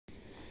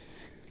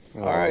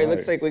All right,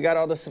 looks like we got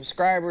all the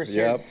subscribers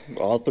here. Yep,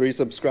 all 3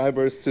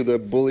 subscribers to the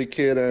Bully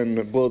Kid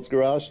and Bullet's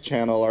Garage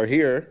channel are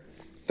here.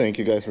 Thank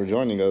you guys for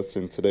joining us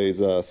in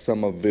today's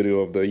sum up video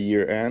of the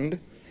year end.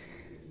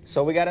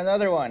 So we got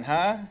another one,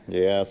 huh?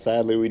 Yeah,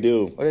 sadly we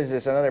do. What is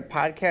this, another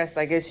podcast,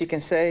 I guess you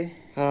can say?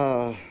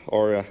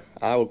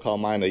 I would call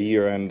mine a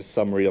year-end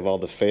summary of all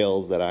the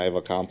fails that I've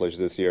accomplished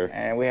this year.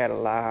 And we had a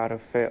lot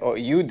of fails. Oh,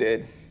 you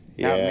did.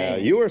 Yeah,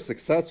 you were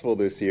successful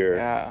this year.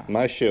 Yeah.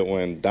 My shit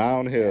went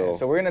downhill. Yeah,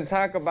 so we're going to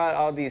talk about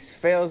all these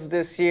fails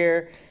this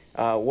year,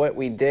 what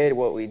we did,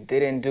 what we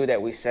didn't do that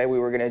we said we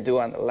were going to do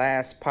on the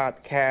last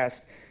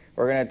podcast.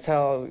 We're going to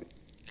tell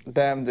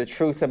them the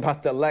truth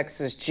about the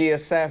Lexus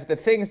GSF, the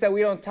things that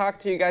we don't talk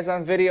to you guys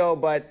on video,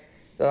 but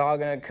they're all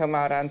going to come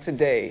out on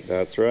today.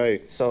 That's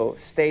right. So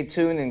stay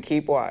tuned and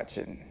keep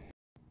watching.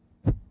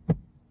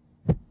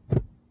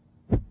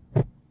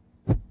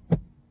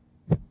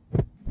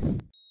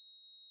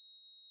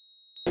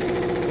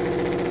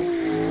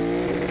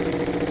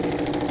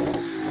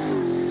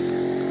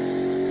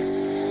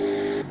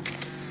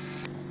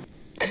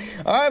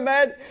 All right,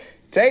 man,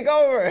 take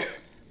over.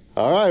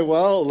 All right,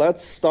 well,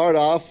 let's start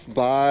off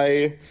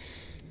by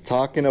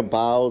talking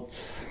about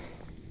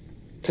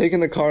taking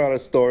the car out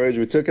of storage.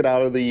 We took it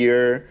out of the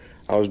year.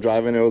 I was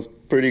driving, it was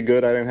pretty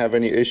good. I didn't have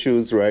any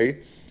issues, right?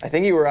 I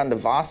think you were on the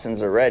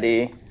Vossens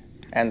already,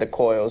 and the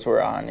coils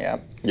were on, yeah.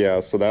 Yeah,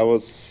 so that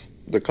was,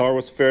 the car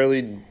was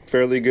fairly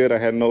good. I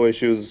had no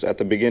issues at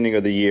the beginning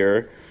of the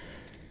year.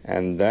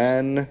 And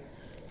then...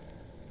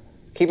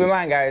 Keep in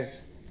mind, guys,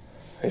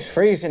 it's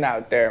freezing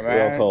out there,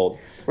 man. Real cold.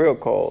 Real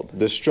cold.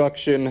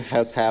 Destruction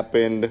has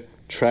happened.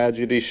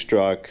 Tragedy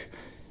struck.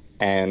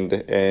 And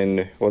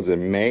in, was it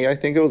May? I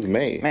think it was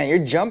May. Man,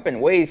 you're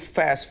jumping way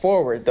fast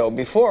forward, though.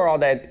 Before all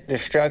that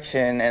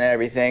destruction and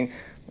everything,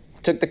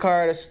 took the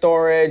car out of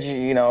storage,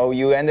 you know,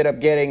 you ended up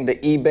getting the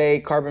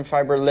eBay carbon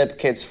fiber lip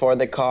kits for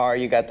the car.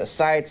 You got the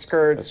side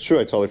skirts. That's true.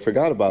 I totally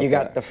forgot about that. You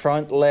got the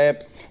front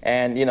lip.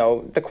 And, you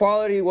know, the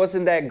quality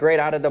wasn't that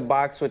great out of the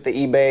box with the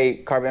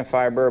eBay carbon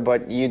fiber,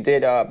 but you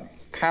did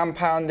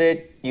compound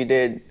it. You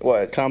did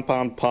what?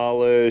 Compound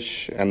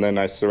polish, and then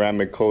I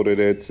ceramic coated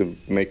it to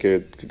make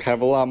it have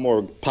a lot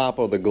more pop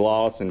of the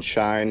gloss and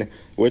shine,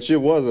 which it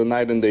was a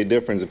night and day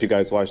difference. If you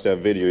guys watched that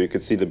video, you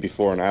could see the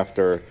before and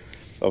after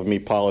of me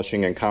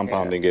polishing and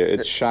compounding it.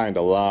 It shined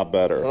a lot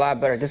better. A lot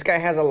better. This guy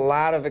has a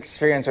lot of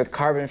experience with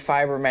carbon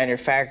fiber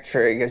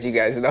manufacturing, as you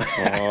guys know. Oh,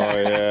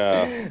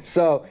 yeah.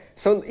 So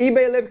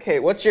eBay lip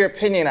kit, what's your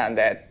opinion on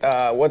that?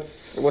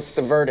 What's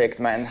the verdict,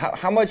 man?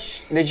 How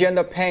much did you end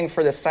up paying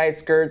for the side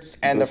skirts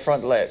and the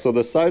front lip? So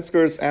the side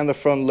skirts and the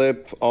front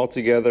lip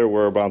altogether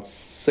were about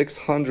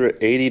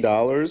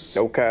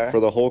 $680 for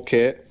the whole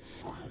kit.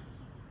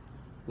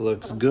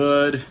 Looks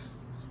good.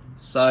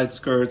 Side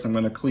skirts, I'm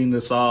gonna clean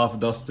this off,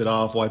 dust it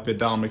off, wipe it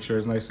down, make sure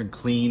it's nice and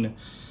clean.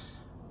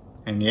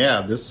 And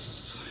yeah,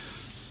 this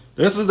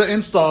is the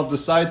install of the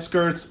side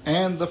skirts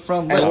and the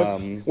front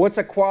lip. What's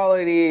a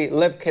quality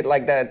lip kit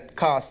like that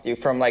cost you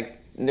from,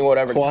 like,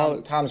 whatever,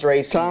 Tom's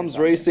Racing? Tom's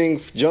Racing,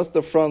 just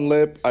the front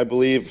lip, I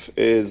believe,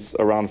 is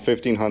around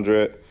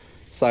 $1,500.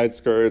 Side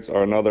skirts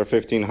are another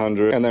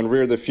 $1,500, and then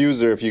rear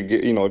diffuser, if you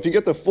get, you know, if you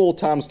get the full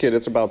Tom's kit,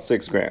 it's about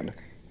 $6 grand.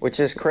 Which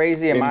is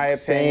crazy in my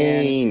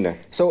opinion.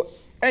 So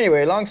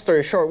anyway, long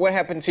story short, what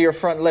happened to your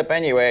front lip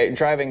anyway,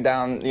 driving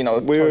down, you know,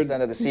 towards the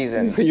end of the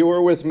season? You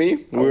were with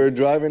me. We were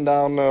driving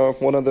down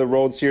one of the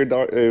roads here.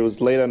 It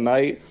was late at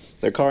night.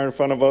 The car in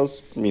front of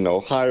us, you know,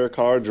 higher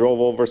car,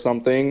 drove over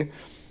something.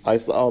 I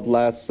saw it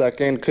last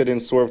second, couldn't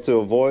swerve to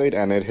avoid,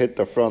 and it hit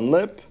the front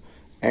lip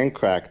and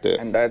cracked it.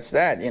 And that's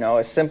that, you know,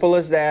 as simple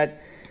as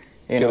that.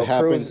 You know, it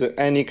happens to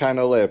any kind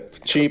of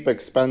lip. Cheap,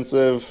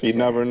 expensive, you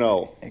never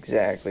know.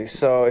 Exactly.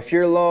 So if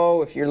you're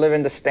low, if you're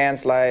living the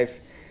stance life,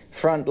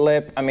 front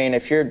lip, I mean,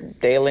 if you're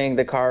dailying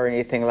the car or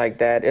anything like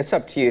that, it's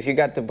up to you. If you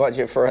got the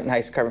budget for a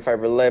nice carbon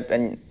fiber lip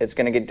and it's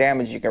going to get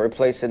damaged, you can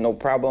replace it, no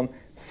problem,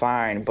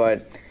 fine.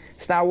 But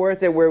it's not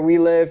worth it where we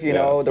live, you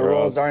know, the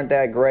roads aren't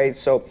that great.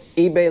 So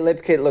eBay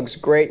lip kit looks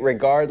great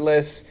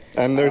regardless.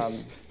 And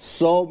there's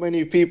so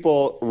many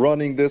people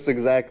running this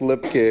exact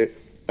lip kit.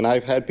 And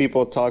I've had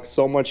people talk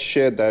so much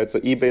shit that it's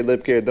an eBay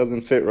lip kit, it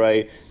doesn't fit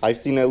right. I've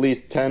seen at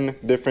least 10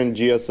 different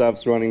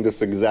GSFs running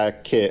this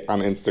exact kit on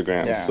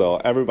Instagram. Yeah. So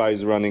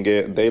everybody's running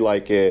it, they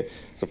like it.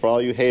 So for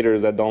all you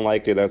haters that don't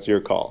like it, that's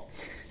your call.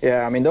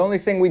 Yeah, I mean, the only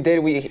thing we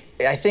did,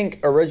 I think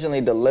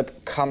originally the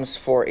lip comes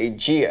for a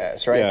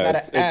GS, right? Yeah, it's not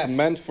an F. It's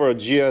meant for a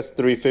GS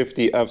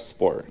 350 F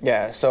Sport.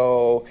 Yeah,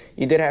 so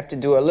you did have to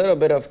do a little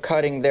bit of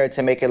cutting there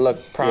to make it look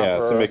proper.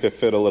 Yeah, to make it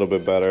fit a little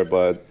bit better,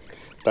 but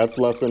that's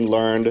lesson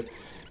learned.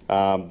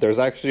 There's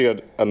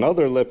actually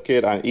another lip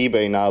kit on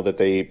eBay now that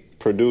they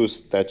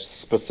produced that's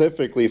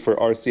specifically for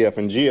RCF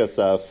and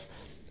GSF.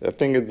 I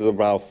think it's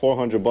about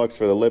 $400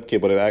 for the lip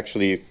kit, but it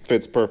actually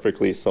fits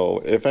perfectly. So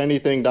if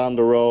anything down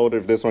the road,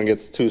 if this one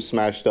gets too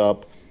smashed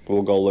up,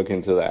 we'll go look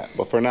into that.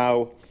 But for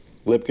now,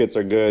 lip kits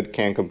are good,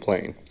 can't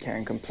complain.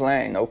 Can't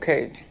complain.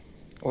 Okay.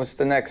 What's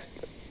the next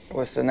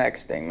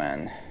thing,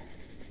 man?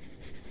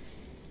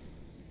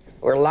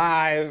 We're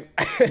live.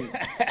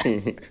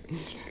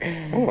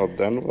 Oh,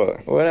 then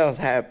what? What else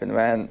happened,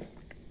 man?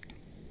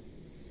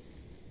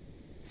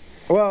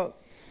 Well,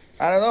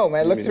 I don't know,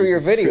 man. Look through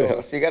your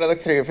videos. Yeah. You gotta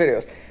look through your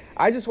videos.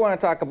 I just want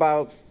to talk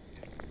about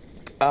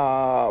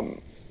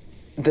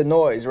the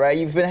noise, right?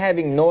 You've been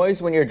having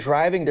noise when you're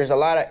driving. There's a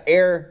lot of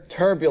air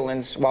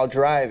turbulence while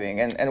driving.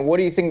 And what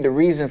do you think the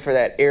reason for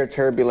that air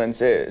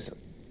turbulence is?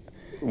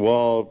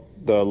 Well,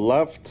 the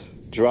left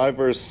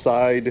driver's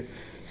side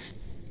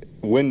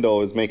window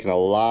is making a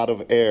lot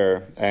of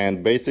air,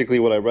 and basically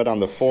what I read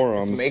on the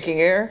forums... It's making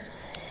air?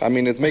 I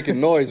mean, it's making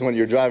noise when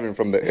you're driving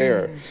from the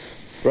air.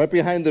 Right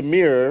behind the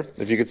mirror,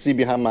 if you could see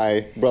behind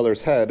my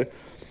brother's head,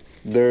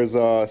 there's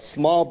a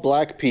small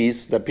black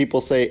piece that people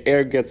say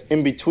air gets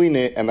in between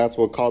it, and that's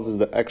what causes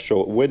the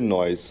extra wind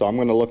noise. So I'm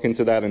going to look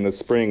into that in the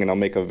spring, and I'll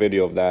make a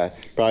video of that.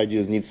 Probably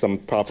just need some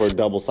proper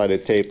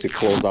double-sided tape to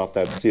close off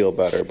that seal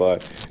better.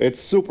 But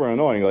it's super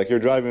annoying. Like, you're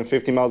driving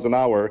 50 miles an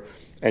hour,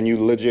 and you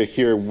legit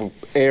hear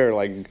air,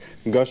 like,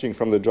 gushing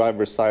from the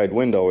driver's side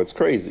window. It's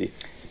crazy.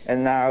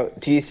 And now,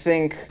 do you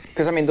think...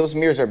 Because, I mean, those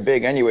mirrors are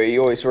big anyway.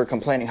 You always were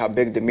complaining how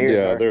big the mirrors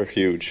are. Yeah, they're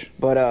huge.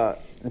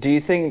 But do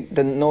you think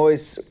the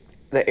noise...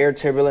 the air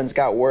turbulence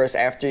got worse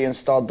after you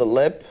installed the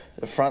lip,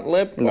 the front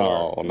lip?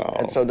 No.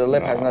 And so the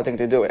lip has nothing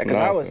to do with it?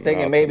 Because I was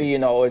thinking maybe, you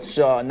know, it's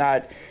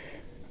not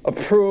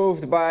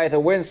approved by the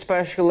wind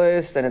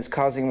specialist and it's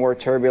causing more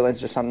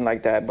turbulence or something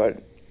like that.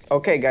 But,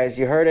 okay, guys,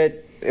 you heard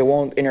it. It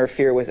won't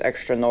interfere with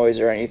extra noise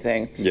or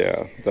anything.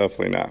 Yeah,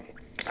 definitely not.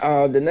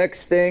 The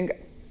next thing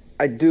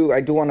I do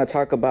want to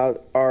talk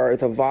about are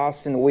the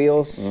Vossen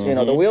wheels. Mm-hmm. You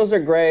know, the wheels are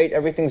great.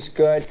 Everything's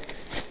good.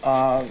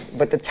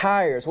 But the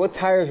tires, what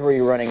tires were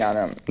you running on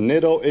them?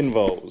 Nitto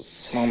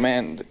Invos. Oh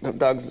man, the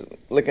dog's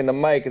licking the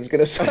mic. It's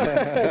gonna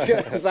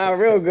sound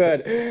real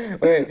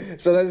good.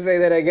 Wait, so let's say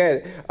that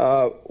again.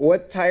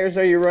 What tires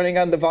are you running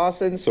on the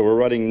Vossens? So we're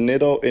running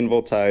Nitto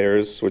Invo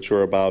tires, which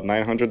were about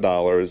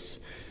 $900.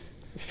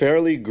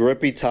 Fairly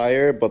grippy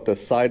tire, but the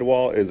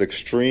sidewall is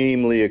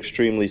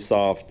extremely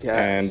soft, yes.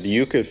 And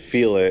you could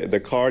feel it. The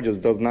car just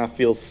does not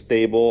feel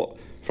stable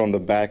from the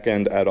back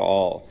end at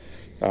all.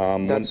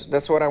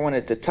 That's what I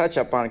wanted to touch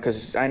up on,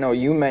 because I know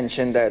you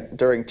mentioned that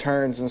during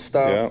turns and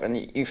stuff, yeah.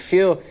 And you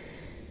feel,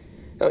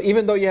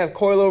 even though you have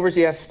coilovers,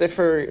 you have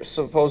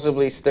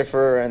supposedly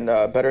stiffer and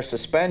better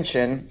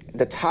suspension,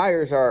 the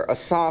tires are a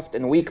soft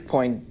and weak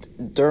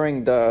point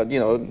during the, you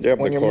know,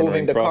 when you're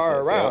moving the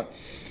car around. Yeah.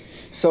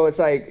 So it's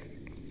like,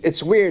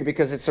 it's weird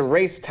because it's a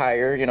race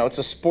tire, you know, it's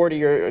a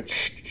sportier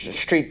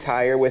street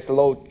tire with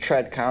low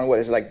tread count. What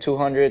is it, like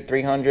 200,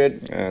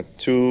 300?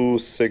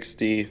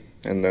 260.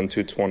 And then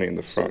 220 in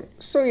the front.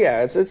 So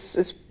yeah,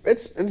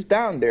 it's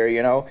down there,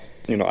 you know.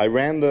 You know, I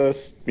ran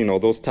those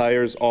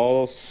tires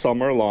all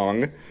summer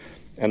long,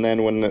 and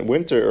then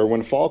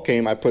when fall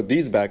came, I put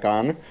these back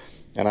on,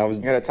 and I was.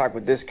 You gotta talk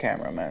with this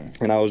camera, man.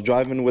 And I was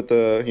driving with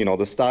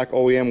the stock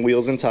OEM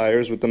wheels and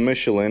tires with the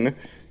Michelin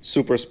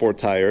Super Sport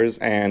tires,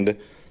 and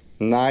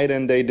night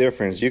and day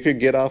difference. You could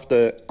get off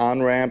the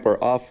on ramp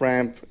or off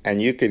ramp,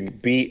 and you could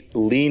be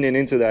leaning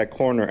into that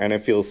corner, and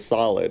it feels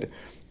solid.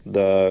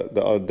 The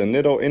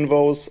Nitto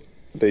Invos,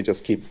 they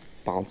just keep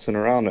bouncing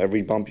around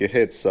every bump you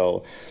hit.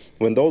 So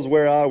when those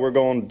wear out, we're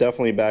going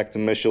definitely back to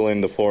Michelin,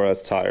 the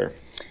 4S tire.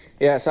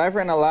 Yeah, so I've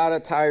ran a lot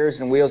of tires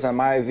and wheels on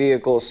my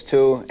vehicles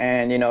too,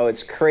 and you know,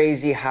 it's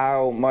crazy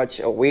how much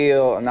a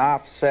wheel, an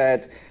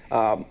offset,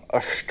 a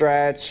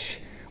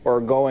stretch,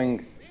 or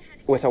going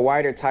with a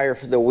wider tire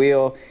for the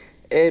wheel,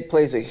 it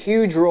plays a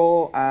huge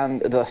role on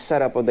the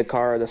setup of the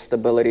car, the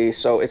stability.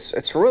 So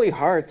it's really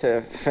hard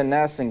to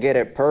finesse and get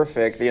it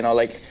perfect. You know,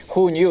 like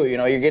who knew? You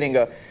know, you're getting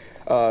a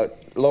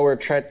lower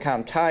tread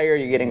count tire,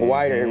 you're getting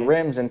wider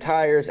rims and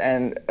tires,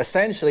 and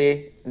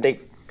essentially they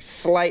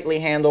slightly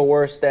handle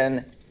worse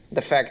than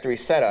the factory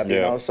setup. Yeah.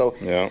 You know, so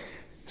yeah.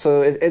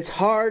 So it's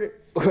hard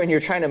when you're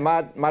trying to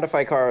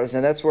modify cars,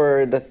 and that's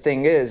where the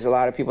thing is. A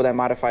lot of people that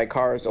modify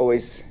cars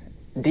always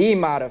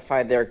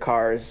demodify their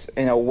cars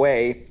in a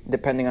way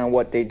depending on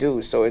what they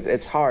do, so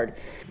it's hard.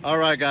 All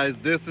right guys,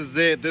 this is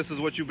it. This is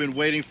what you've been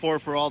waiting for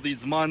all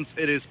these months.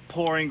 It is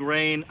pouring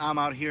rain. I'm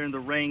out here in the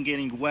rain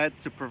getting wet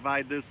to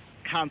provide this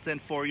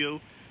content for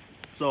you.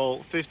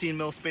 So 15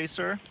 mil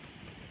spacer,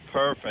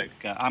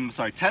 perfect. I'm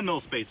sorry, 10 mil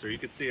spacer. You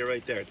can see it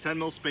right there. 10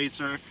 mil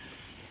spacer,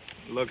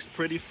 looks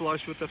pretty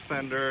flush with the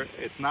fender.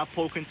 It's not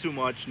poking too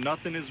much,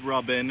 nothing is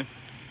rubbing.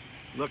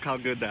 Look how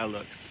good that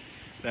looks.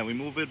 Then we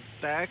move it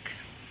back.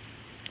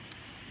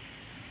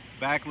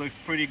 Back looks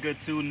pretty good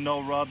too,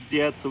 no rubs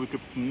yet, so we could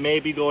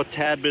maybe go a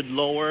tad bit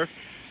lower.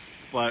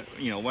 But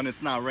you know, when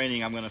it's not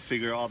raining, I'm gonna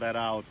figure all that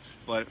out.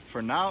 But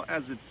for now,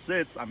 as it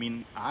sits, I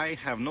mean, I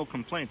have no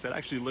complaints. It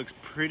actually looks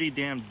pretty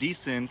damn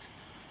decent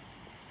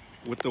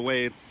with the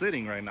way it's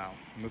sitting right now.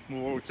 Let's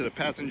move over to the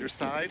passenger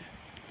side.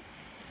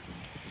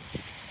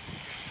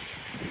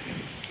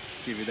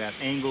 Give you that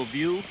angle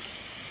view.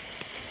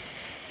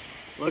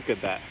 Look at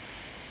that.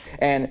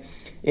 And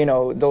you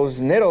know,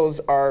 those Nittos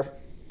are,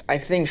 I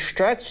think,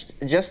 stretched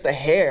just a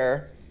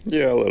hair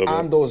Yeah, a little bit.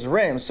 On those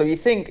rims. So you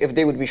think if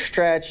they would be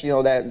stretched, you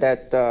know,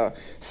 that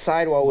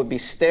sidewall would be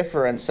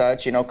stiffer and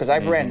such, you know, because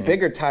I've ran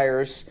bigger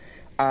tires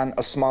on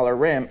a smaller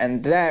rim,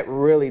 and that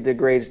really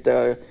degrades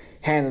the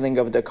handling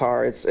of the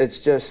car.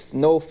 It's just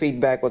no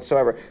feedback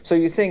whatsoever. So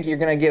you think you're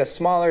gonna get a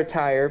smaller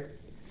tire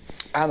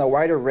on a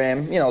wider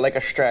rim, you know, like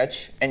a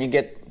stretch, and you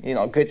get, you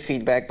know, good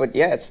feedback, but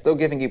yeah, it's still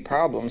giving you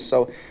problems.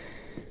 So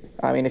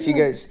I mean, if you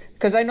guys,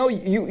 because I know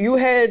you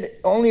had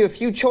only a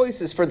few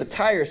choices for the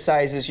tire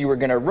sizes you were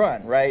gonna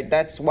run, right?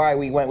 That's why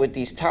we went with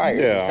these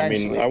tires. Yeah, I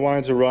mean, I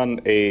wanted to run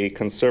a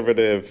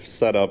conservative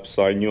setup,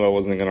 so I knew I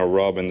wasn't gonna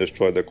rub and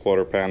destroy the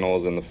quarter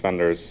panels and the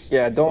fenders.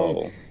 Yeah,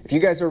 don't. So, if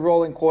you guys are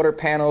rolling quarter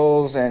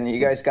panels and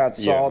you guys got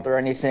salt or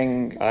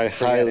anything, I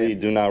highly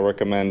do not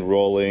recommend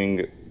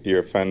rolling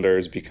your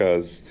fenders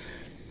because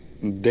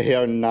they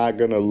are not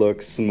gonna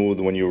look smooth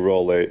when you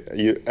roll it.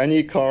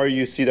 Any car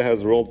you see that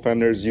has rolled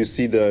fenders, you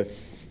see the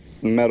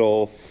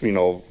metal, you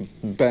know,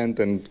 bent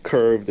and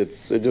curved.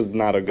 It's just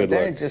not a good look.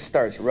 Then it just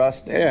starts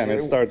rusting. Yeah, and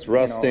it starts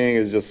rusting.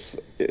 It's just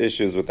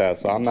issues with that.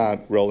 So I'm not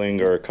rolling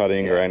or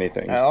cutting or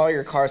anything. All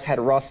your cars had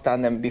rust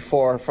on them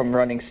before from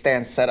running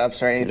stance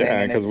setups or anything.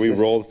 Yeah, because we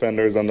rolled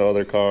fenders on the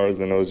other cars,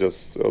 and it was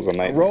a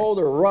nightmare. Rolled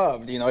or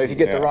rubbed, you know, if you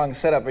get the wrong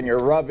setup and you're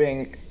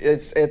rubbing,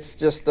 it's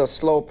just a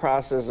slow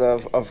process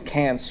of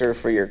cancer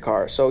for your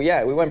car. So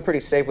yeah, we went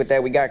pretty safe with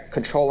that. We got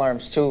control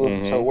arms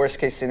too, so worst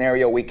case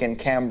scenario, we can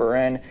camber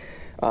in.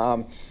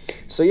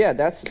 So yeah,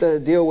 that's the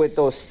deal with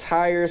those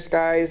tires,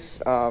 guys.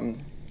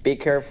 Be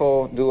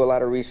careful, do a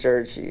lot of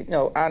research. You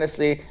know,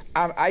 honestly,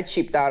 I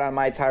cheaped out on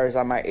my tires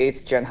on my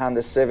 8th gen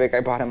Honda Civic.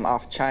 I bought them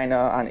off China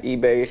on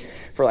eBay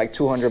for like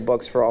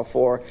 $200 for all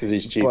four. Because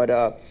he's cheap.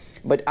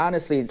 But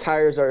honestly,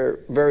 tires are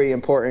very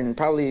important.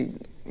 Probably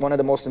one of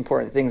the most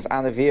important things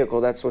on the vehicle.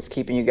 That's what's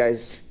keeping you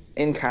guys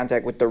in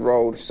contact with the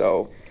road.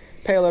 So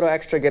pay a little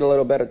extra, get a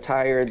little better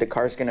tire. The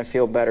car's gonna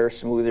feel better,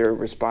 smoother,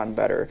 respond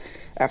better.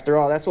 After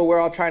all, that's what we're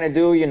all trying to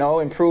do, you know,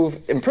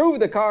 improve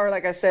the car,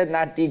 like I said,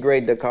 not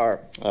degrade the car.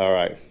 All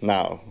right,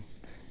 now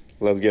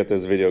let's get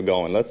this video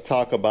going. Let's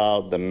talk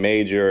about the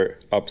major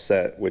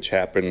upset which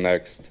happened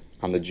next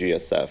on the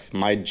GSF.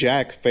 My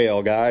jack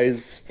fail,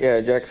 guys.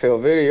 Yeah, jack fail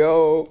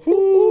video.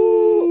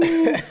 Woo!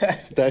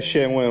 That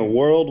shit went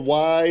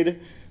worldwide.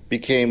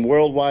 Became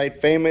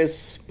worldwide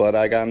famous, but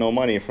I got no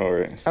money for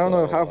it. So, I don't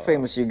know how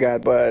famous you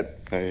got, but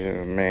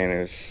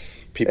man,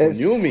 people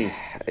knew me.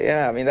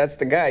 Yeah, I mean, that's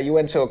the guy. You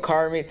went to a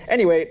car meet.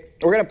 Anyway,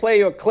 we're gonna play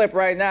you a clip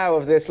right now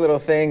of this little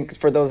thing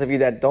for those of you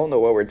that don't know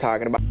what we're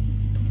talking about.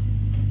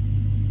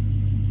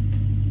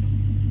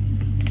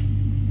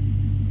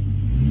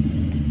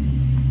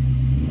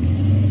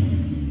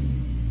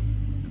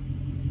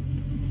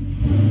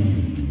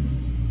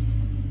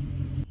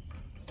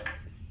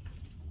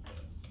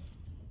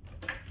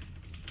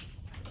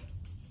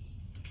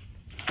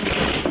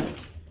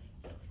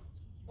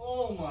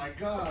 Oh my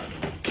God.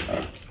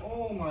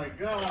 Oh my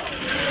God.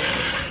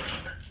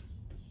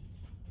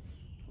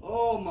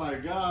 Oh my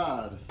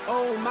God.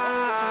 Oh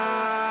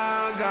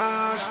my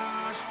gosh.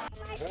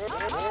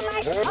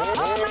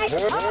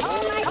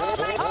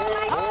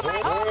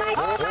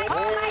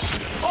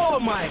 Oh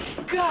my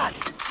God.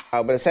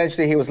 But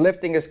essentially he was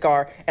lifting his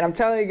car, and I'm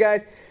telling you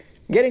guys,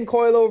 getting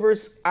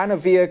coilovers on a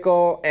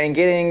vehicle and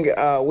getting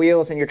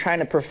wheels, and you're trying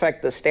to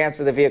perfect the stance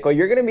of the vehicle,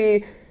 you're gonna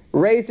be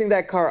raising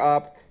that car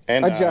up,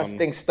 and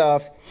adjusting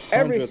stuff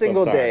every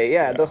single day.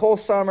 Yeah, the whole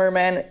summer,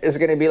 man, is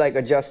going to be like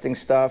adjusting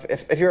stuff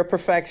if you're a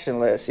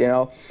perfectionist, you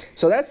know.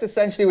 So that's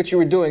essentially what you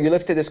were doing. You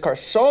lifted this car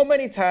so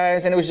many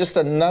times, and it was just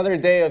another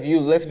day of you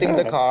lifting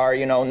the car,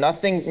 you know,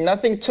 nothing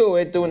to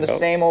it, doing the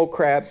same old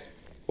crap.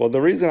 Well,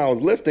 the reason I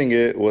was lifting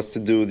it was to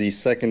do the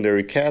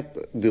secondary cat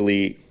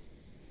delete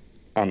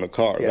on the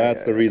car.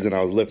 That's the reason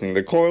I was lifting.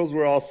 The coils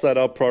were all set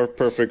up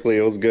perfectly.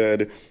 It was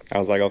good. I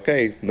was like,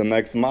 okay, the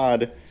next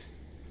mod,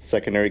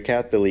 secondary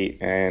cat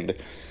delete. And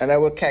that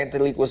what cat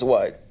delete was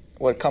what?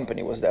 What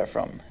company was that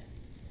from?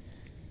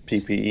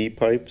 PPE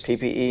pipes.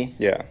 PPE?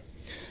 Yeah.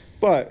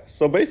 But,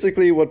 so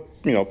basically what,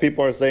 you know,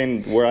 people are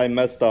saying where I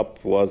messed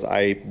up was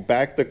I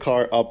backed the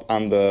car up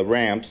on the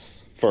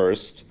ramps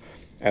first,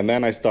 and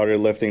then I started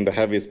lifting the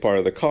heaviest part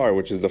of the car,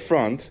 which is the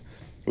front,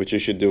 which you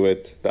should do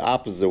it the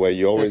opposite way.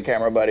 You always,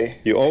 camera buddy.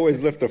 You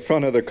always lift the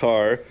front of the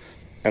car,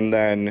 and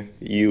then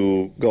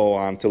you go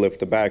on to lift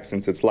the back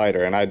since it's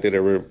lighter. And I did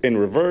it in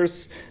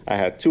reverse. I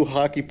had 2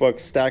 hockey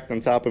pucks stacked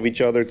on top of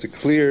each other to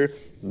clear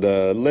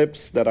the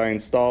lips that I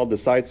installed, the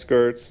side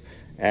skirts,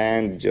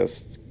 and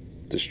just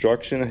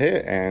destruction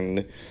hit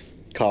and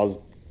caused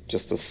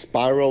just a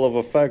spiral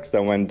of effects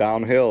that went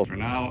downhill. For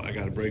now, I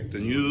gotta break the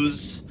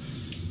news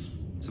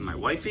to my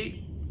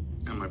wifey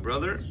and my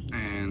brother,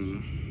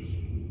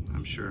 and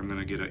I'm sure I'm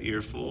gonna get an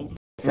earful.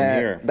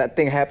 Man, that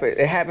thing happened.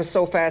 It happened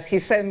so fast. He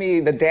sent me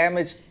the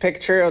damaged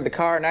picture of the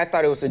car, and I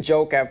thought it was a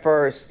joke at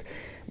first.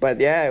 But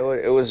yeah,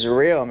 it was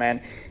real,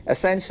 man.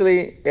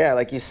 Essentially, yeah,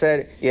 like you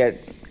said, yeah,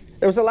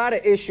 there was a lot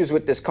of issues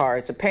with this car.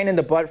 It's a pain in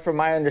the butt, from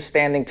my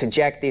understanding, to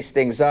jack these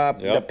things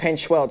up. Yep. The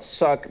pinch welds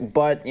suck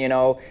butt, you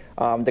know.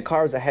 The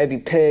car is a heavy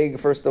pig,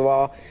 first of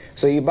all.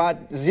 So you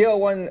bought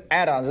Z01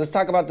 add-ons. Let's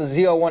talk about the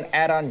Z01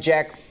 add-on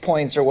jack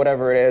points or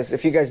whatever it is.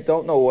 If you guys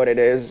don't know what it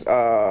is,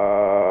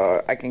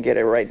 I can get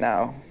it right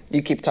now.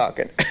 You keep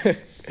talking.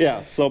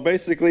 Yeah, so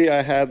basically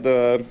I had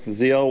the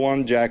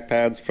ZL1 jack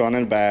pads front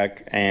and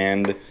back,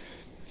 and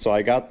so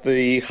I got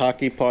the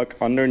hockey puck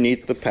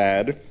underneath the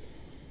pad,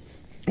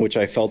 which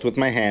I felt with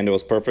my hand. It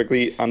was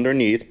perfectly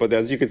underneath, but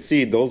as you can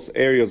see, those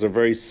areas are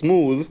very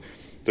smooth.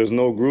 There's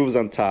no grooves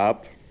on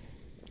top.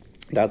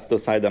 That's the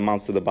side that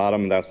mounts to the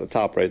bottom, and that's the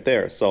top right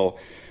there. So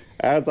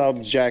as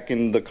I'm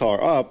jacking the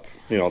car up,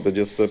 you know,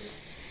 the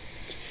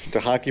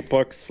hockey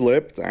puck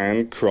slipped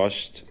and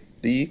crushed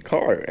the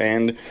car.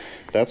 And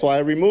that's why I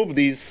removed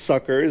these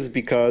suckers,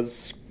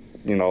 because,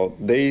 you know,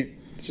 they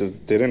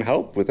just didn't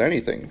help with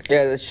anything.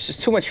 Yeah, there's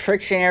just too much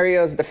friction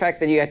areas. The fact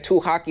that you had two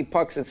hockey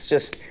pucks, it's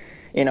just,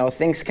 you know,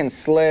 things can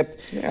slip.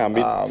 Yeah, I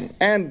mean,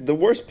 and the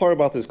worst part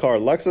about this car,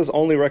 Lexus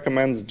only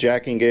recommends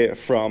jacking it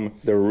from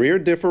the rear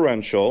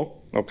differential,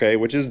 okay,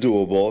 which is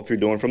doable if you're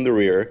doing from the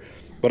rear.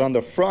 But on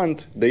the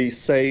front, they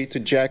say to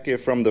jack it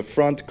from the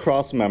front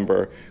cross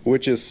member,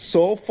 which is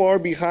so far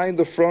behind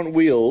the front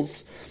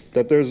wheels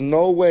that there's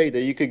no way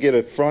that you could get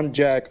a front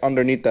jack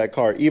underneath that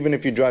car, even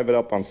if you drive it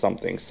up on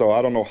something. So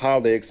I don't know how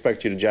they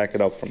expect you to jack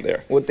it up from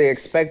there. What they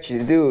expect you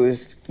to do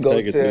is go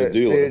Take it to the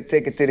dealer.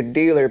 take it to the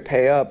dealer,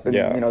 pay up, and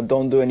you know,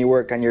 don't do any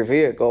work on your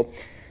vehicle.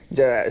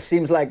 It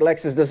seems like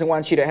Lexus doesn't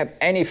want you to have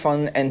any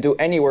fun and do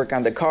any work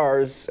on the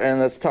cars. And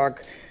let's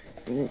talk.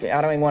 I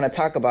don't even want to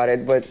talk about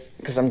it, but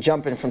because I'm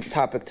jumping from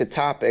topic to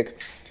topic,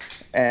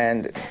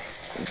 and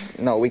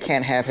no, we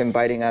can't have him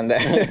biting on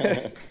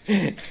that.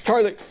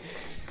 Charlie.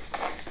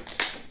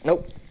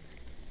 Nope.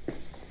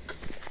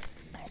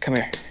 Come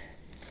here.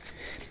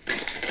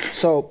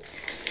 So,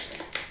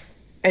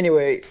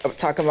 anyway, I'm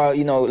talking about,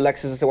 you know,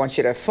 Lexus they want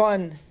you to have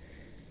fun.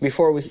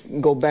 Before we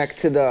go back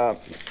to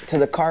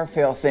the car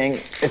fail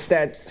thing, it's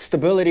that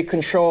stability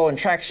control and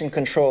traction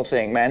control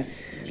thing, man.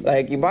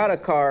 Like, you bought a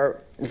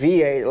car,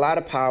 V8, a lot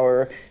of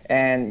power,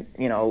 and,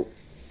 you know,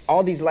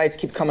 all these lights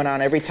keep coming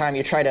on every time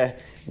you try to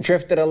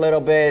drift it a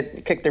little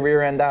bit, kick the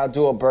rear end out,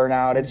 do a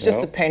burnout. It's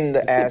just a pain in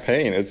the ass. It's a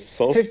pain. It's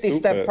so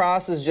 50-step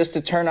process just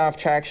to turn off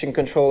traction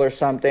control or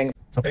something.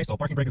 Okay, so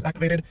parking brake is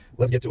activated.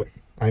 Let's get to it.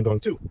 I'm going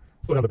to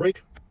put on the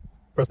brake,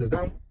 press this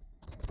down,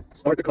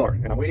 start the car,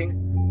 and I'm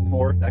waiting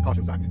for that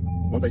caution sign.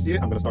 Once I see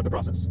it, I'm going to start the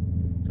process.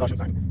 Caution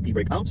sign.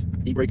 E-brake out,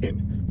 e-brake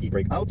in.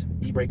 E-brake out,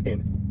 e-brake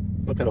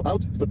in. Foot pedal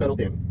out, foot pedal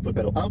in. Foot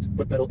pedal out,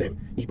 foot pedal in.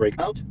 E-brake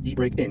out,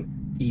 e-brake in.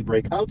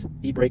 E-brake out,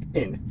 e-brake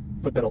in.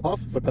 Foot pedal off,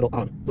 foot pedal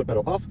on. Foot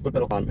pedal off, foot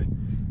pedal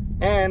on.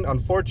 And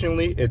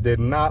unfortunately, it did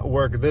not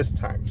work this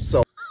time.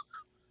 So,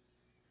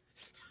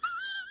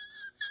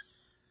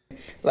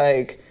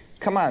 like,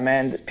 come on,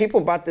 man.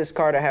 People bought this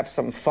car to have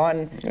some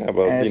fun. Yeah,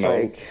 but, you know,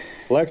 like,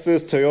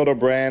 Lexus, Toyota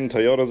brand,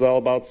 Toyota's all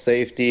about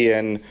safety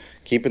and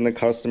keeping the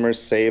customers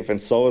safe,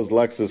 and so is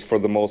Lexus for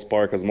the most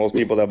part, because most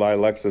people that buy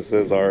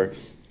Lexuses are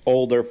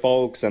older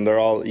folks, and they're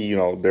all, you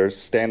know, they're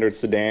standard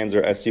sedans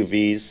or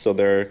SUVs, so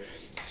their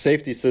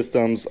safety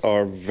systems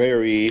are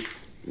very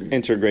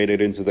integrated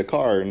into the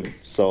car. And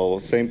so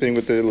same thing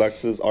with the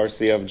Lexus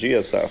RCF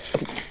GSF.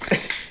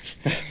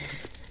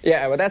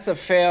 Yeah, but that's a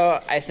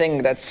fail. I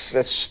think that's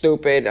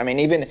stupid. I mean,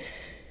 even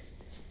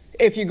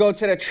if you go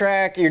to the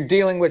track, you're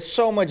dealing with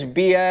so much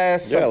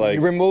BS. Yeah, like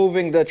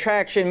removing the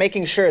traction,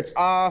 making sure it's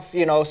off,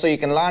 you know, so you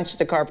can launch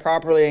the car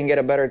properly and get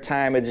a better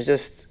time. It's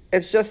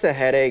just a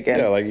headache. And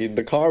yeah, like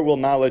the car will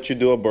not let you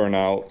do a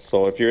burnout.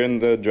 So if you're in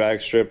the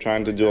drag strip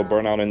trying to do a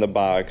burnout in the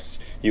box,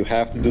 you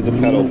have to do the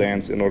pedal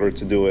dance in order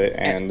to do it.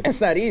 And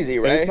it's not easy,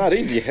 right? It's not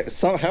easy.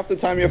 Half the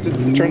time you have to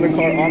turn the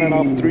car on and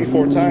off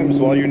 3-4 times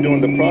while you're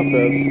doing the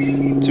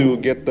process to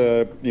get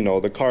the, you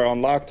know, the car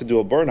unlocked to do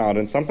a burnout.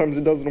 And sometimes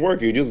it doesn't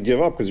work. You just give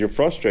up because you're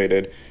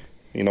frustrated.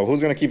 You know, who's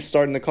going to keep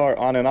starting the car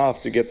on and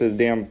off to get this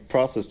damn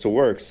process to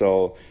work?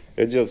 So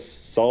it's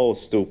just so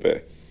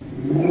stupid.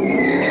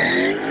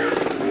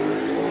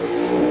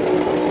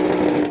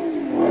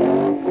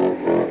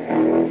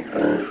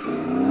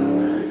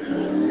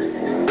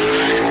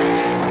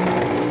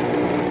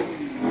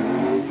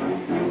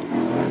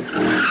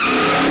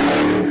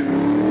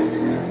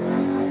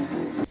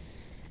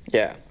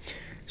 Yeah,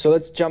 so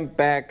let's jump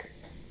back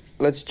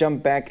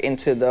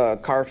into the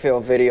car fail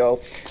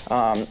video.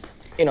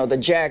 You know, the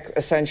jack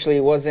essentially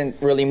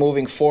wasn't really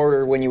moving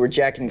forward when you were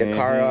jacking the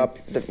car up.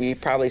 You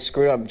probably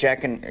screwed up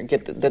jacking,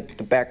 get the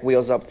back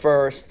wheels up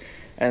first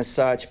and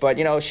such. But,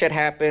 you know, shit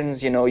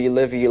happens. You know, you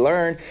live, you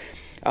learn.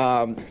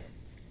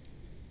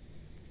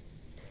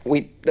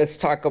 Let's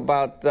talk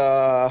about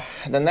the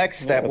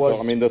next step. So,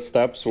 I mean, the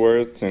steps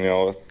were, you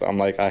know, I'm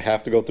like, I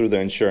have to go through the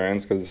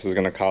insurance because this is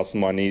going to cost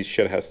money.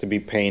 Shit has to be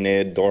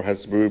painted. Door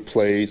has to be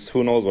replaced.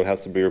 Who knows what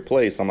has to be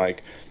replaced? I'm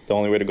like, the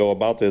only way to go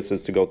about this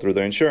is to go through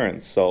the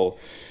insurance. So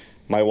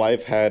my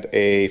wife had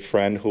a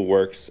friend who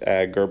works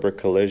at Gerber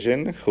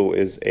Collision,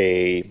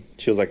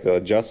 she was like the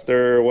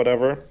adjuster or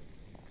whatever.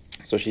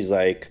 So she's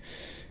like,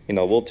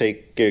 we'll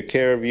take good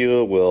care of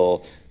you.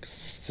 We'll,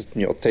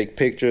 take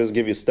pictures,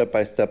 give you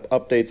step-by-step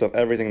updates of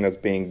everything that's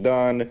being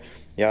done,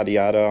 yada,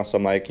 yada. So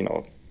I'm like,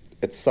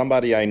 it's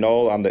somebody I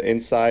know on the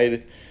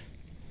inside.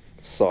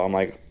 So I'm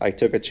like, I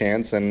took a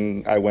chance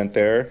and I went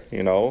there,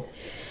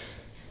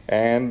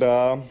 And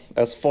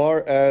as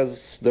far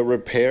as the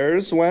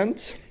repairs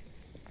went,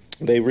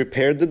 they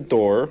repaired the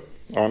door.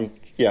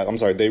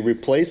 They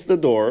replaced the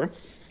door.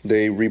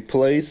 They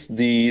replaced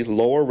the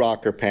lower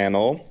rocker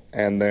panel,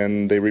 and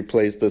then they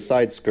replaced the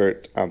side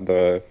skirt on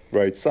the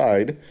right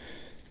side,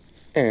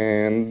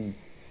 and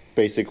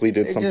basically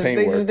did some paint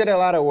work. They just did a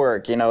lot of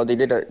work, They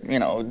did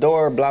a,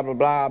 door, blah, blah,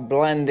 blah,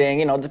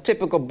 blending, the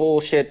typical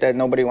bullshit that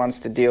nobody wants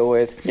to deal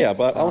with. Yeah,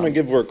 but I want to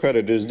give where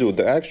credit is due.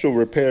 The actual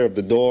repair of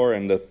the door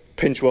and the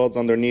pinch welds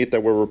underneath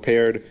that were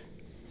repaired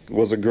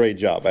was a great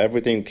job.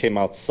 Everything came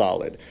out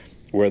solid.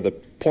 Where the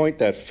point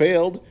that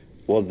failed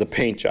was the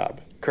paint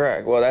job.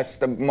 Correct. Well, that's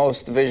the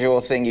most visual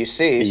thing you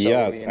see. So,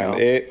 yes, and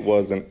it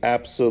was an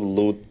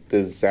absolute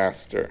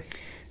disaster.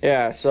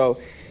 Yeah, so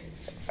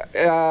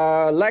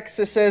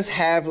Lexuses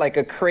have like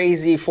a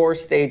crazy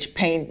 4-stage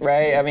paint,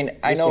 right? I mean,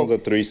 I know this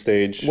one's a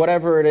 3-stage.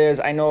 Whatever it is,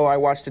 I know I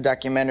watched the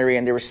documentary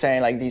and they were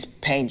saying like these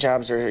paint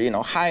jobs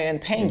are,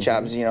 high-end paint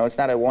jobs. It's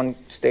not a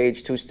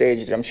 1-stage,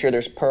 2-stage. I'm sure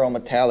there's pearl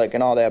metallic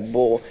and all that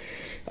bull.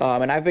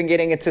 And I've been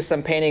getting into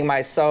some painting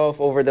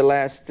myself over the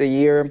last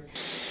year.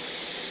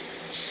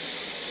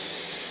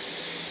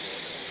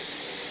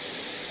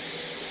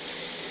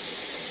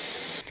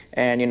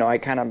 And, I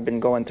kind of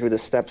been going through the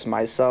steps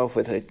myself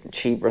with a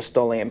cheap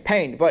Rust-Oleum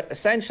paint. But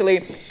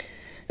essentially,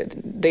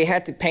 they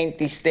had to paint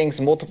these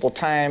things multiple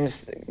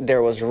times.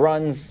 There was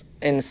runs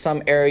in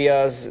some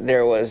areas.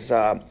 There was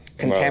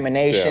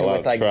contamination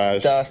with like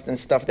trash, dust and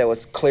stuff that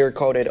was clear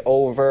coated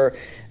over.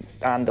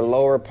 On the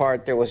lower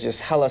part, there was just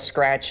hella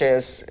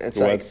scratches. It's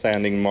wet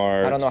sanding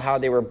marks. I don't know how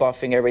they were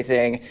buffing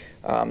everything.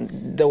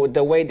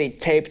 The way they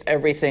taped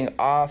everything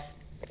off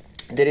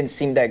didn't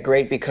seem that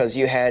great because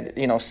you had,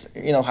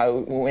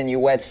 how when you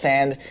wet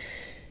sand,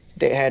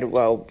 they had,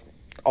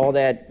 all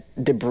that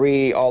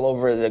debris all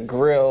over the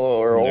grill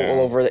or all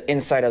over the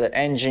inside of the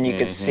engine. You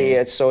could see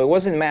it. So it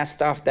wasn't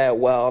masked off that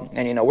well.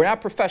 And, we're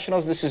not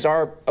professionals. This is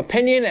our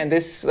opinion. And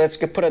let's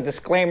put a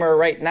disclaimer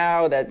right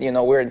now that,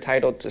 we're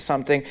entitled to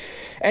something.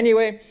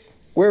 Anyway,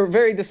 we're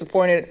very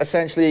disappointed.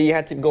 Essentially, you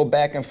had to go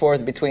back and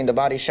forth between the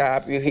body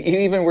shop. You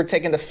even were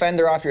taking the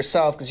fender off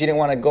yourself because you didn't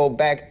want to go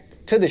back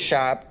to the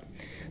shop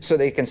so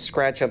they can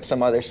scratch up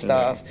some other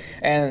stuff.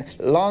 And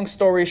long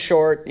story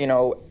short,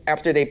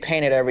 after they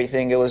painted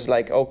everything, it was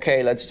like,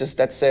 okay, that's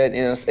it.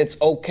 It's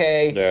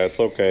okay. Yeah, it's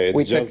okay.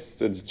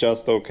 It's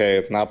just okay.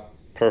 It's not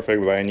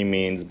perfect by any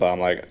means, but I'm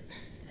like,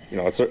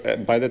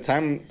 by the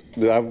time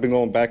that I've been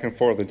going back and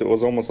forth, it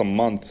was almost a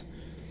month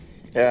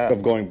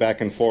of going back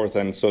and forth,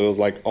 and so it was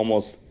like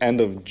almost end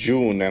of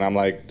June, and I'm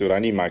like, dude, I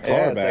need my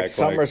car back.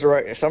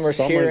 Like summer's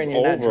here and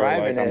you're not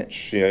driving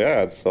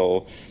it.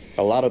 So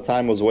a lot of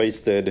time was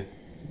wasted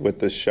with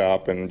this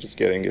shop and just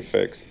getting it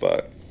fixed,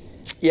 but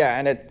yeah,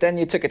 and then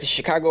you took it to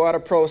Chicago Auto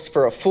Pros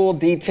for a full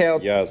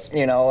detailed,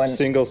 and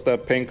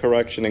single-step paint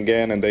correction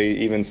again, and they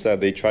even said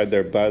they tried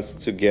their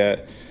best to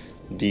get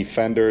the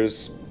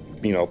fenders,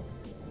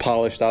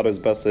 polished out as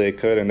best they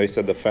could, and they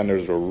said the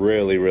fenders were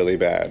really, really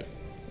bad.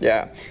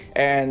 Yeah,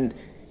 and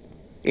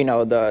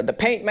the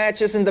paint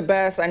match isn't the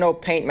best. I know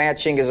paint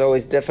matching is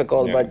always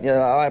difficult, but a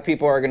lot of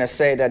people are gonna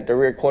say that the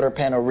rear quarter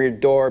panel, rear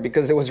door,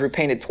 because it was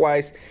repainted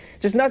twice,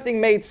 just nothing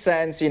made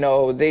sense.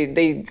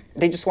 They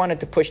just wanted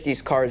to push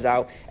these cars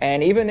out.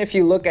 And even if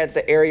you look at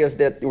the areas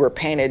that were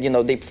painted,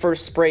 they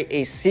first spray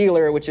a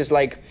sealer, which is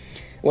like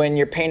when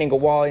you're painting a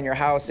wall in your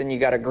house and you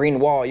got a green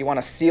wall, you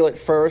want to seal it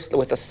first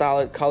with a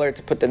solid color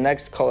to put the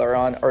next color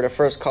on, or the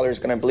first color is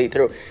going to bleed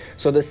through.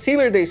 So the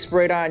sealer they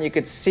sprayed on, you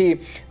could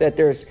see that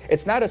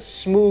it's not a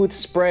smooth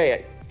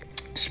spray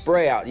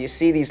out. You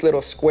see these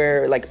little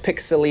square, like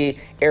pixely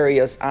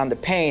areas on the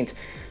paint.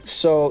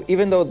 So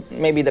even though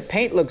maybe the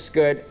paint looks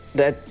good,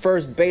 that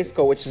first base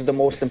coat, which is the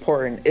most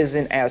important,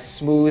 isn't as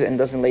smooth and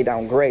doesn't lay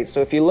down great.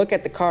 So if you look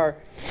at the car,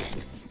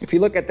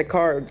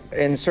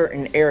 in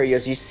certain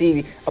areas, you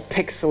see a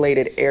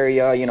pixelated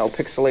area,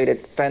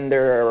 pixelated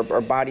fender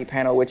or body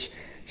panel, which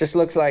just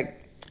looks like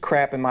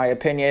crap in my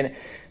opinion.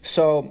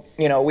 So,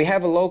 we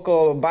have a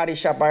local body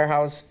shop by our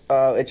house,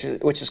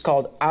 which is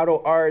called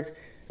Auto Art.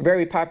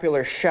 Very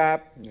popular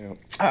shop.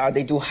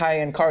 They do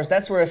high-end cars.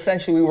 That's where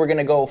essentially we were going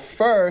to go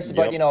first,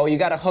 but you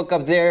got to hook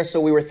up there,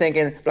 so we were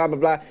thinking blah blah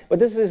blah. But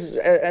this is,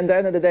 at the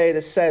end of the day,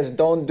 this says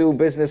don't do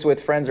business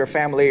with friends or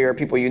family or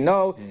people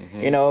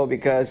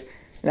because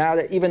now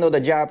that even though the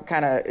job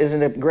kind of isn't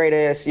the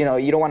greatest, you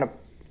don't want to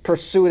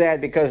pursue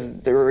that because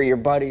they're your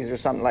buddies or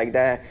something like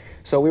that.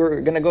 So we were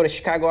going to go to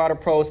Chicago Auto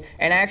Pros,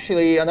 and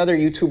actually another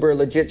YouTuber,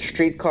 Legit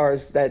Street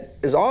Cars, that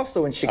is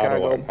also in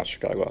Chicago. Not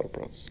Chicago Auto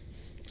Pros.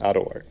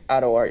 Auto Art.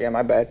 Auto Art, yeah,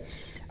 my bad.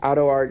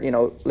 Auto Art, you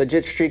know,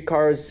 legit street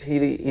cars.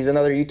 He's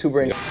another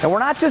YouTuber. And we're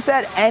not just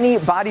at any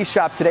body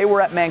shop today.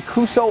 We're at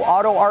Mancuso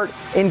Auto Art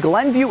in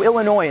Glenview,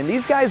 Illinois. And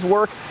these guys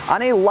work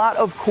on a lot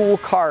of cool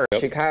cars.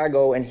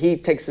 Chicago, and he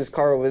takes his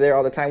car over there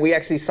all the time. We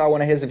actually saw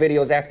one of his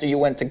videos after you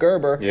went to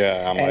Gerber.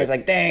 Yeah, and he's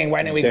like, dang,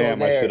 why didn't we go there?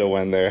 Damn, I should have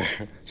went there.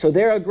 So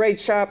they're a great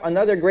shop.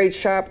 Another great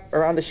shop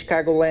around the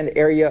Chicagoland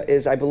area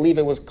is, I believe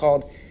it was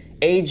called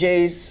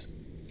AJ's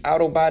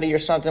Auto Body or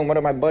something. One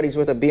of my buddies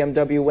with a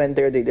BMW went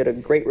there. They did a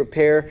great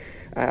repair.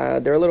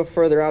 They're a little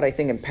further out, I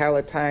think, in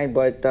Palatine,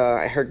 but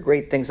I heard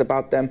great things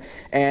about them.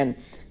 And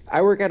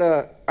I work at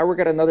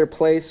another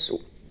place,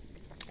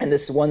 and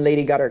this one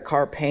lady got her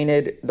car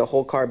painted, the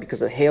whole car,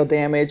 because of hail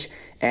damage.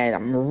 And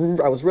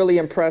I was really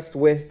impressed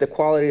with the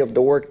quality of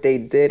the work they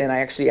did, and I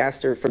actually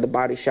asked her for the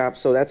body shop.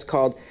 So that's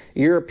called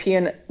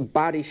European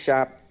Body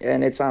Shop,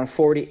 and it's on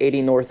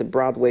 4080 North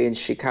Broadway in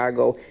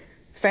Chicago.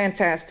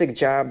 Fantastic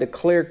job. The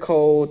clear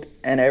coat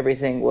and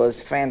everything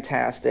was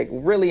fantastic.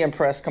 Really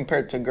impressed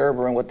compared to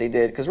Gerber and what they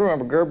did. Because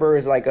remember, Gerber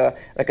is like a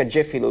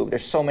Jiffy Lube.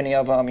 There's so many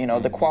of them. You know,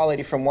 the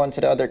quality from one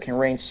to the other can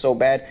range so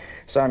bad.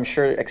 So I'm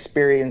sure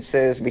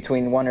experiences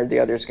between one or the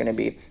other is going to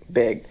be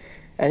big.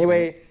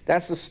 Anyway,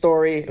 that's the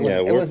story.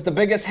 It was the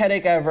biggest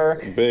headache ever.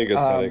 Biggest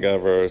headache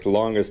ever.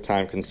 Longest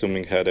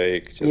time-consuming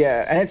headache.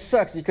 Yeah, and it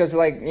sucks because,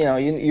 like, you know,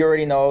 you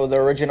already know the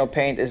original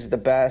paint is the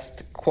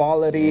best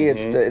quality.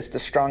 It's the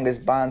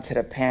strongest bond to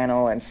the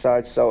panel and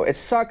such. So it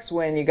sucks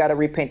when you got to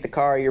repaint the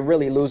car. You're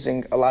really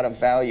losing a lot of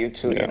value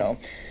to, you know.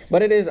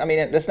 But it is. I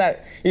mean, that's not.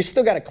 You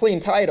still got a clean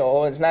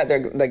title. It's not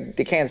like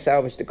they can't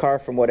salvage the car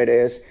from what it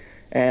is.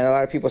 And a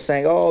lot of people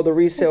saying, oh, the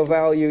resale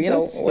value, you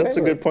know, whatever. That's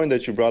a good point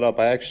that you brought up.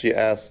 I actually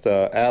asked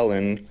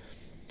Alan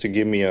to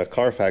give me a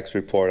Carfax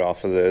report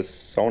off of this.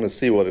 So I want to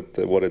see what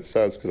it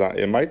says, because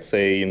it might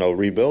say, you know,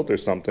 rebuilt or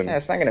something. Yeah,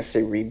 it's not going to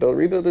say rebuild.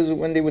 Rebuild is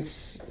when they would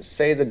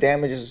say the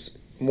damage is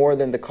more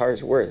than the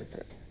car's worth.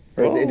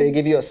 Or they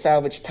give you a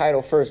salvage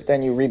title first,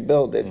 then you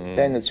rebuild it.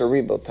 Then it's a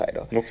rebuild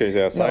title. Okay,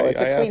 yeah. So no, it's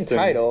a clean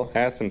title. I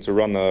asked him to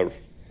run the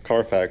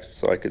Carfax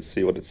so I could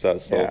see what it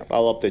says. So yeah.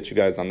 I'll update you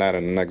guys on that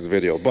in the next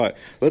video. But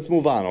let's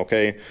move on,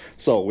 okay?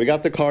 So we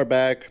got the car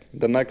back.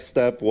 The next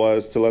step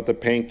was to let the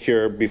paint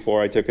cure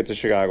before I took it to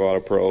Chicago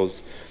Auto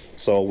Pros.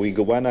 So we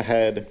went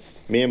ahead,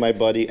 me and my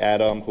buddy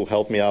Adam, who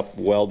helped me up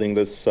welding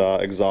this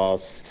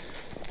exhaust.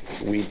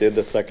 We did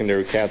the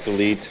secondary cat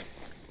delete,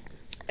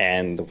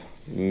 and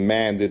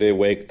man, did it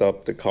wake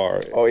up the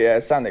car. Oh yeah,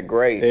 it sounded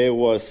great. It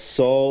was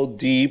so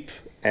deep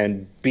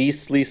and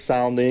beastly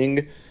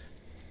sounding.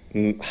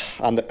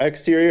 On the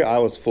exterior, I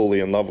was fully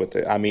in love with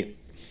it. I mean,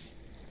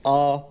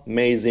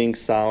 amazing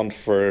sound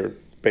for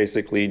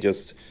basically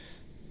just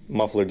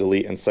muffler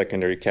delete and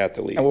secondary cat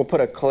delete. And we'll put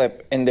a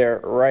clip in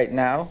there right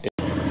now.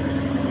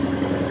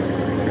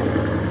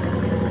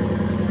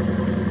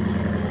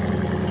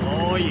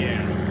 Oh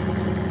yeah.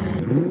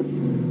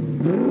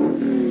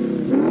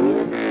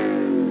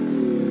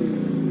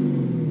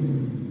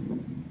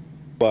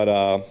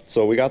 But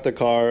so we got the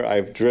car.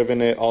 I've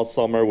driven it all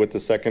summer with the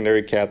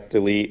secondary cat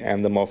delete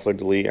and the muffler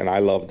delete, and I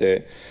loved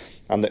it.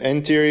 On the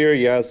interior,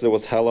 yes, it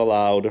was hella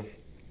loud.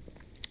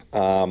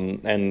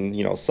 And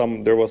you know,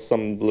 there was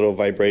some little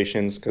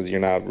vibrations because you're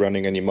not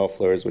running any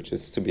mufflers, which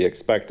is to be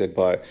expected,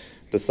 but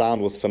the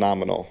sound was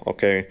phenomenal,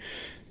 okay?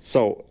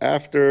 So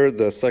after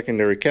the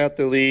secondary cat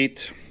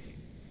delete,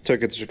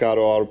 took it to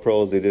Chicago Auto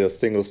Pros. They did a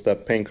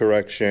single-step paint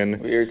correction.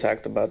 We already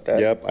talked about that.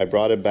 Yep, I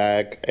brought it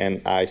back,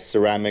 and I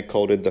ceramic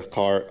coated the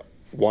car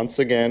once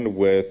again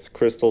with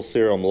Crystal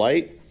Serum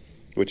Light,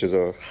 which is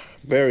a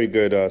very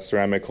good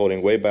ceramic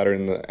coating, way better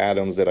than the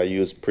Adams that I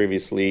used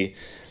previously.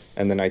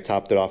 And then I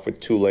topped it off with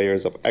 2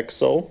 layers of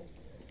Exo.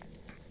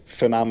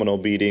 Phenomenal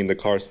beading. The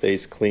car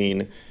stays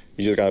clean.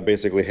 You just gotta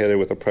basically hit it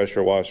with a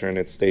pressure washer, and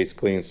it stays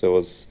clean. So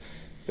it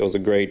was a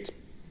great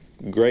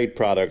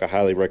product. I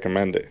highly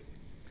recommend it.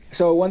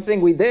 So one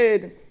thing we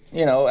did,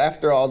 you know,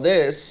 after all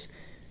this,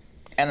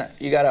 and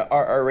you got a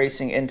RR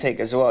Racing intake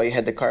as well. You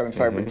had the carbon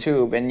fiber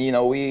tube, and you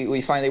know,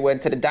 we finally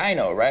went to the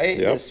dyno, right?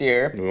 Yep. This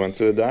year. We went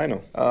to the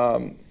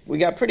dyno. We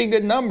got pretty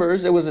good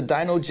numbers. It was a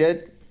dyno,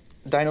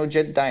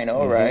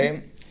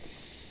 right?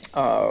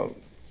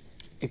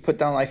 You put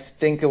down, I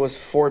think it was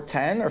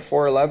 410 or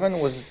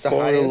 411 was the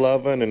highest.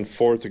 411 in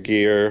 4th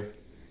gear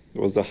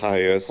was the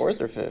highest.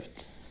 4th or 5th?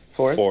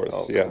 4th? 4th, oh,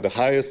 okay. Yeah. The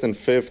highest in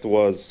 5th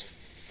was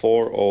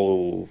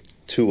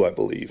 402, I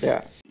believe.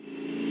 Yeah.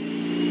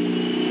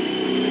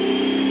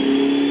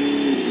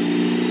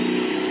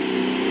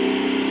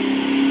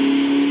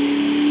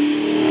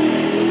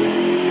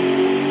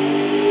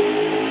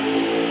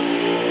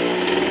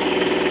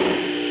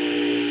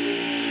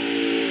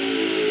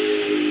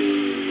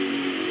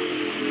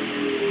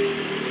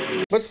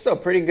 But still,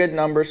 pretty good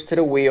numbers to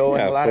the wheel,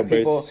 Yeah, and a lot of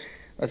people.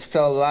 Let's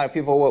tell a lot of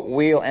people what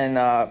wheel and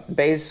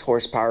base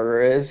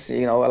horsepower is.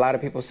 You know, a lot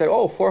of people said,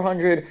 oh,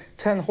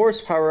 410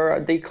 horsepower.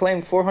 They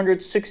claim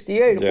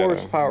 468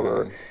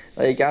 horsepower. Yeah.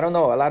 Like, I don't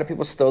know. A lot of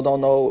people still don't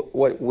know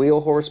what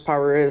wheel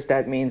horsepower is.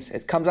 That means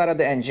it comes out of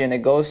the engine.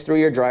 It goes through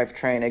your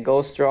drivetrain. It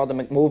goes through all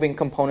the moving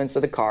components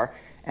of the car.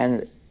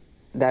 And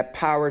that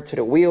power to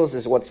the wheels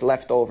is what's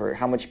left over.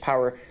 How much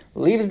power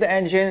leaves the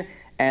engine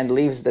and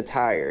leaves the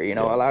tire. You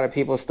know, a lot of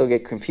people still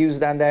get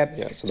confused on that.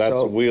 Yeah, so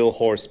that's wheel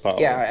horsepower.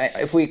 Yeah,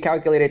 if we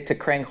calculate it to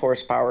crank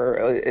horsepower,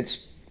 it's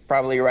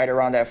probably right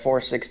around that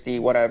 460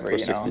 whatever,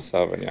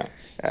 467, yeah.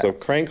 So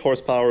crank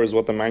horsepower is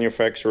what the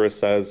manufacturer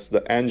says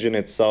the engine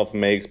itself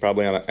makes,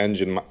 probably on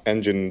an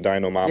engine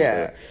dynamometer.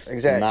 Yeah,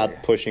 exactly.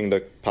 Not pushing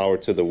the power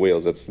to the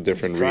wheels. It's a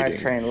different reading.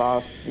 Drivetrain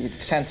lost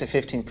 10 to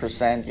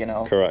 15%, you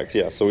know. Correct,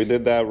 yeah. So we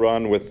did that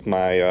run with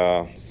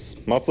my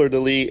muffler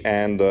delete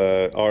and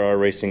the RR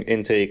Racing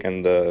intake,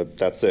 and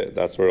that's it.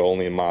 That's were the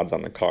only mods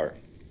on the car,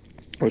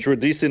 which were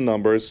decent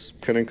numbers.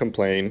 Couldn't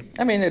complain.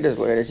 I mean, it is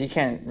what it is. You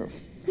can't...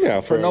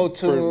 Yeah, for no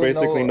tune, for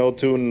basically no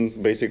tune,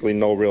 basically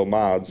no real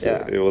mods.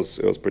 Yeah. It was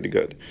pretty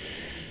good.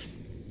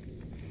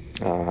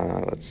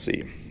 Let's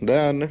see.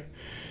 Then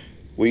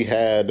we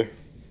had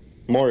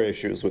more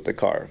issues with the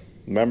car.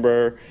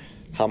 Remember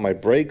how my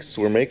brakes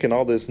were making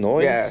all this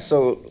noise? Yeah,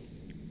 so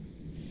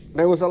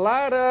there was a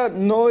lot of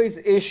noise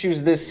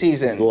issues this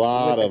season. A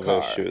lot with of the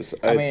car. issues.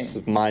 I It's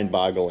mean,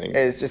 mind-boggling.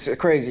 it's just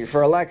crazy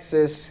for a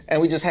Lexus,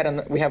 and we just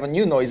had we have a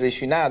new noise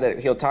issue now that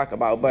he'll talk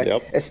about. But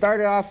it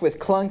started off with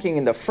clunking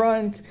in the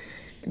front.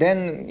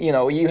 Then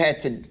you had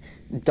to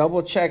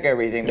double check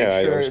everything, make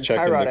I sure was checking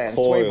tie rod the ends,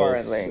 sway bar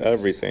end coils, links,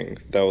 everything.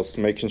 That was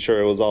making sure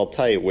it was all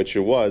tight, which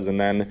it was. And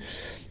then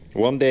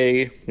one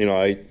day,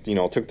 I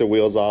took the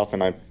wheels off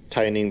and I'm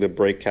tightening the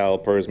brake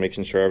calipers,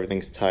 making sure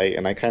everything's tight,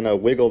 and I kind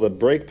of wiggle the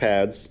brake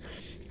pads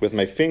with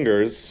my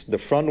fingers. The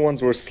front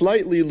ones were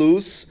slightly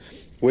loose,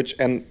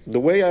 and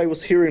the way I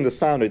was hearing the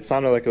sound, it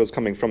sounded like it was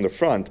coming from the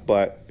front,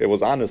 but it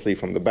was honestly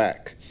from the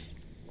back.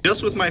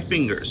 Just with my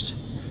fingers,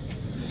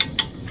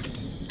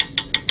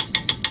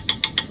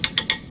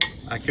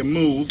 I can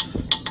move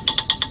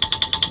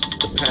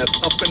the pads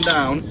up and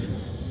down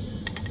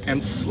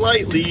and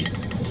slightly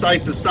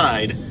side to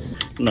side.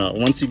 No,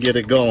 once you get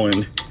it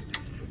going.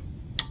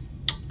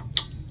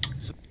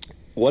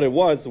 What it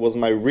was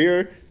my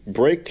rear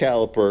brake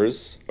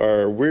calipers,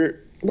 it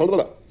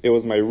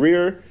was my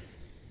rear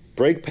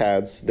brake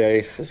pads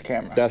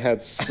that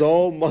had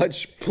so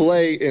much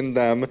play in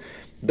them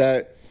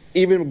that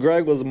even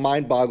Greg was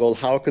mind-boggled.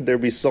 How could there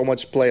be so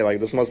much play? Like,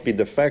 this must be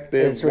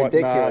defective. It's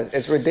ridiculous.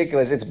 It's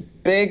ridiculous. It's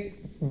big.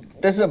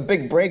 This is a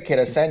big brake kit,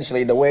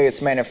 essentially, the way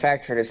it's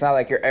manufactured. It's not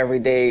like your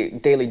everyday,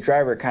 daily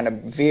driver kind of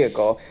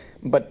vehicle.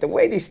 But the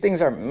way these things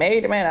are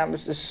made, man,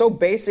 it's just so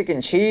basic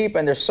and cheap,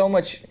 and there's so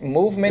much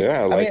movement.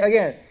 Yeah, I mean,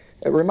 again,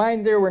 a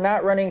reminder, we're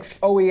not running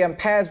OEM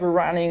pads. We're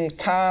running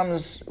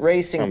Tom's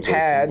Racing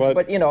pads.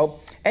 But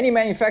any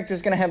manufacturer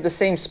is going to have the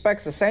same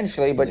specs,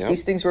 essentially. But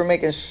these things were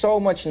making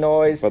so much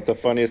noise. But the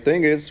funniest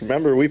thing is,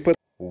 remember, we put...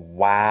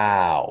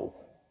 Wow.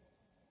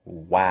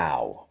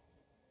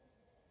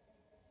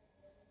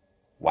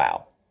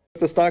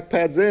 the stock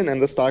pads in,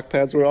 and the stock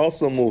pads were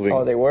also moving.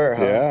 Oh, they were,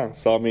 huh? Yeah,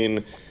 so I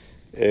mean,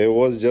 it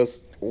was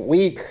just...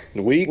 Weak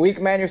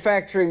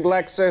manufacturing,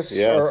 Lexus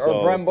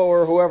or Brembo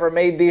or whoever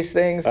made these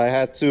things. I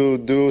had to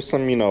do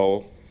some,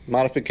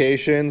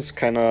 modifications,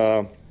 kind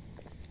of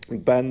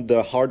bend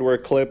the hardware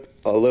clip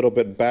a little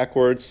bit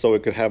backwards so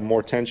it could have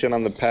more tension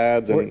on the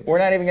pads. And we're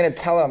not even going to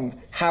tell them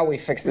how we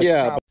fixed this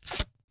problem.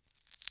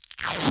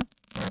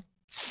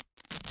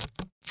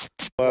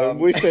 But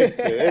we fixed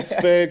it. It's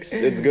fixed.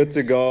 It's good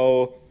to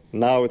go.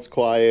 Now it's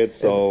quiet,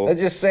 so... Let's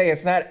just say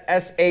it's not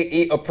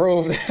SAE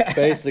approved.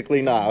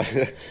 Basically not.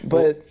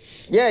 But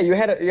yeah, you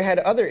had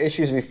other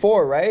issues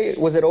before, right?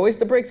 Was it always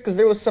the brakes? Because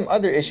there was some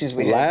other issues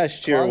we had.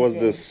 Last year was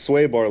the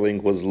sway bar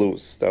link was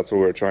loose. That's what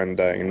we were trying to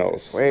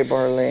diagnose. Sway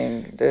bar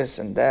link, this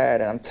and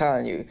that, and I'm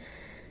telling you,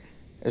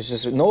 it's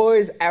just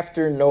noise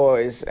after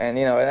noise, and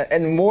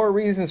and more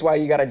reasons why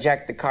you gotta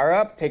jack the car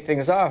up, take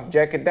things off,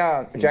 jack it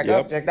down, jack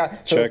up, jack down.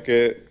 So, check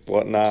it,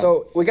 whatnot.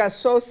 So we got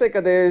so sick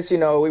of this, we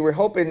were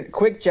hoping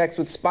Quick Jacks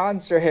would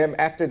sponsor him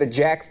after the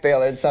jack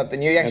failed and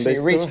something. You actually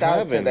reached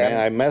out to them. Man.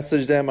 I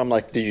messaged them. I'm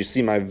like, did you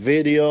see my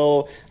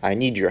video? I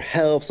need your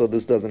help so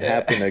this doesn't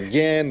happen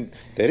again.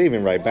 They didn't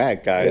even write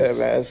back, guys. Yeah,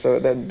 man. So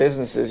that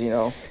businesses,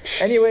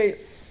 Anyway.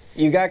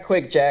 You got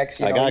Quick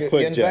Jacks. I got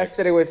Quick Jacks. You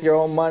invested it with your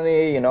own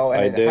money, and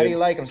I did. How do you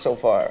like them so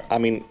far? I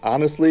mean,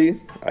 honestly,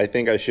 I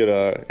think I should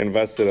have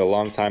invested a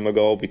long time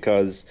ago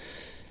because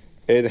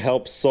it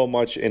helps so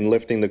much in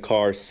lifting the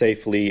car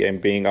safely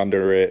and being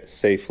under it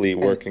safely,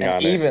 working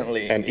on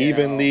evenly, it.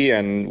 Evenly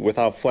and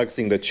without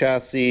flexing the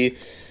chassis.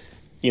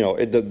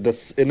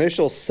 The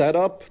initial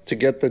setup to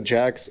get the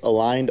jacks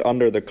aligned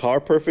under the car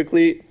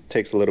perfectly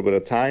takes a little bit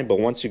of time, but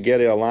once you get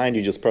it aligned,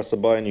 you just press a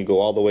button, you go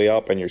all the way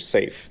up, and you're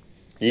safe.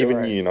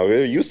 Even,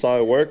 you saw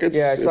it work. It's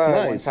I saw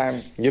nice. It one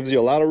time. Gives you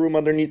a lot of room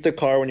underneath the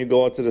car when you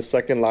go out to the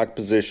second lock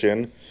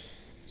position.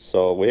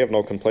 So we have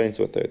no complaints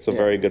with it. It's a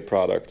very good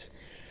product.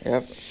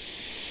 Yep.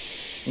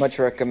 Much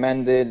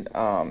recommended,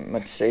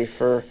 much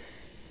safer.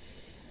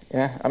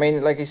 Yeah, I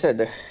mean, like you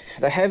said,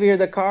 the heavier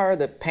the car,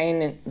 the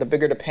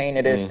bigger the pain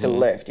it is to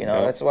lift.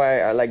 That's why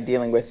I like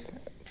dealing with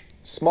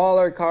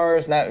smaller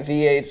cars, not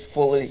V8s,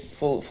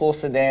 full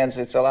sedans.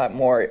 It's a lot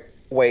more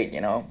weight.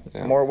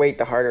 More weight,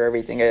 the harder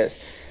everything is.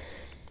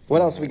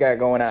 What else we got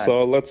going on?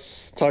 So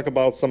let's talk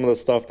about some of the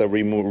stuff that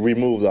we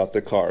removed off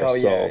the car. Oh,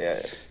 so,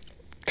 yeah.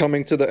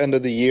 coming to the end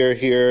of the year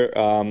here,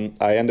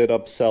 I ended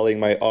up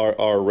selling my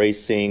RR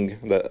Racing,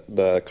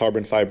 the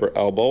carbon fiber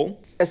elbow.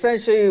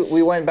 Essentially,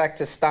 we went back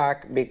to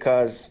stock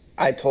because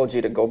I told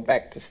you to go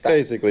back to stock.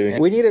 Basically.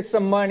 We needed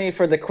some money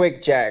for the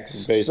quick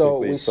jacks. Basically. So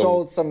we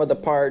sold some of the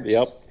parts.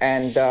 Yep.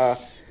 And yeah.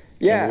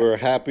 And we were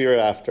happier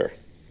after.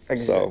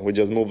 Exactly. So we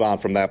just move on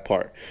from that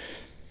part.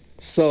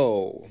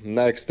 So,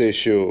 next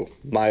issue.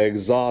 My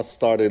exhaust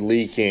started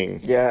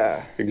leaking.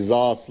 Yeah.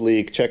 Exhaust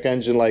leak. Check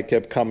engine light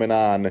kept coming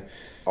on.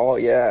 Oh,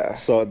 yeah.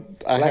 So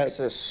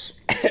Lexus.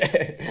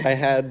 I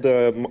had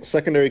the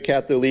secondary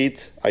cat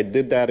delete. I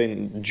did that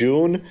in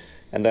June,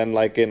 and then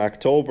like in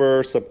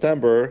October,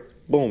 September,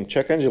 boom,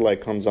 check engine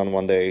light comes on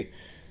one day.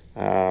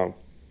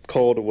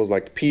 Code was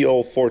like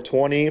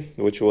PO420,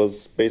 which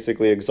was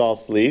basically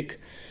exhaust leak.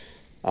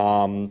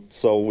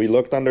 So we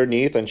looked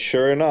underneath, and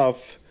sure enough,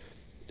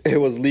 it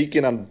was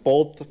leaking on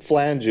both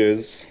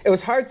flanges. It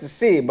was hard to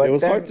see, but it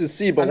was hard to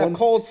see, but on a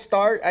cold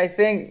start, I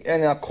think,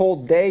 in a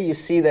cold day, you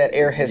see that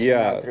air hissing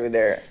out through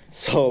there.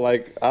 So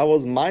like I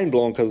was mind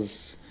blown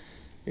because,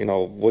 you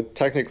know,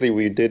 technically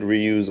we did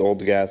reuse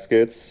old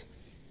gaskets,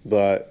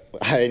 but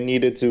I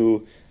needed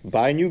to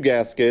buy new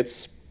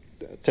gaskets,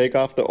 take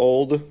off the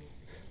old,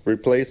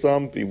 replace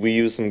them. We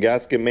used some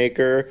gasket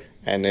maker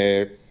and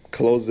it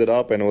closed it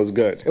up, and it was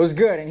good. It was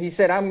good, and he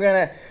said,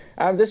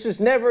 this is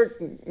never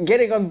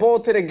getting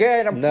unbolted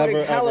again. I'm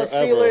putting hella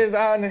sealant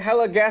on,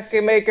 hella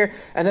gasket maker.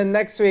 And then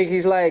next week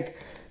he's like,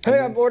 hey,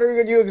 I'm ordering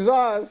a new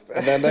exhaust.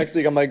 And then next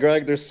week I'm like,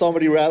 Greg, there's so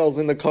many rattles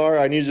in the car.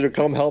 I need you to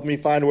come help me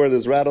find where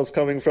this rattle's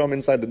coming from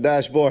inside the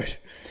dashboard.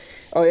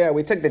 Oh yeah,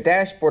 we took the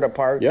dashboard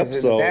apart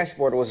because the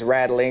dashboard was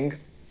rattling.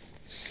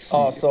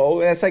 Also,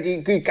 and it's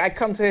like I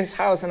come to his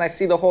house and I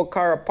see the whole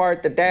car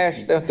apart, the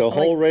dash, the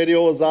whole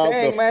radio was out,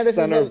 the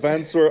center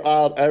vents were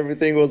out,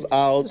 everything was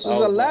out. This is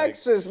a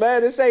Lexus,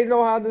 man. This ain't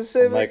no Honda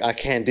Civic. Like, I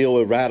can't deal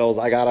with rattles.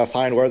 I gotta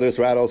find where this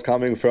rattle's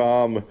coming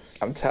from.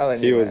 I'm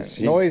telling you, man.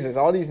 Noises,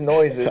 all these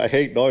noises. I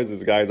hate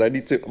noises, guys.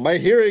 My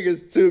hearing is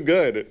too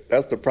good.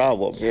 That's the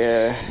problem.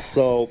 Yeah.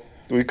 So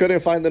we couldn't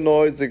find the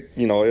noise. It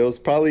was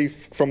probably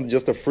from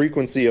just the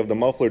frequency of the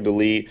muffler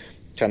delete,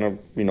 kind of,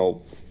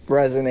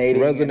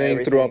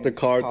 resonating throughout the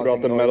car,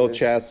 throughout the metal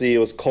chassis. It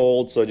was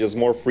cold, so just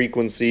more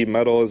frequency.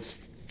 Metal is,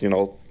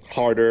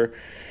 harder.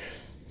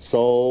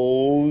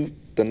 So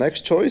the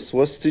next choice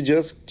was to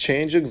just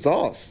change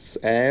exhausts,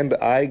 and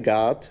I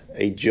got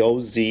a Joe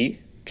Z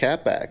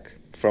catback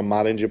from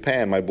Mod in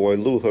Japan. My boy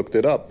Lou hooked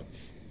it up.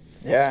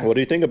 Yeah. What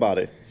do you think about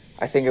it?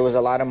 I think it was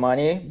a lot of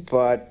money,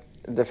 but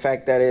the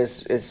fact that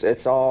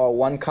it's all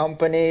one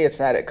company, it's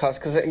not a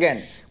custom. Because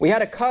again, we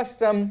had a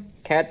custom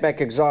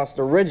catback exhaust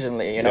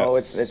originally.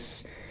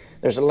 It's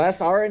there's less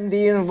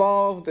R&D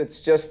involved. It's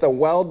just a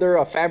welder,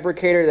 a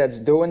fabricator that's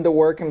doing the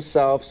work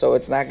himself. So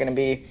it's not going to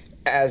be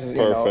as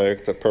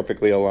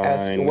perfectly aligned,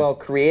 as well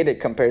created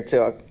compared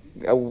to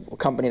a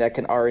company that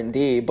can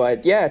R&D.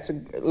 But yeah,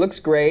 it looks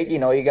great. You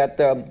got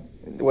the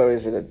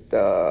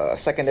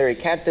secondary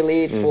cat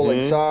delete, full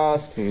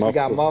exhaust. We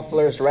got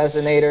mufflers,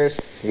 resonators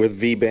with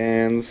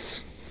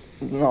V-bands.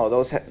 No,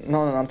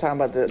 I'm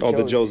talking about the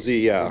the Joe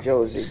Z, yeah. The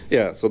Joe Z.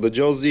 Yeah, so the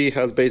Joe Z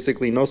has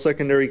basically no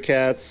secondary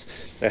cats.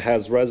 It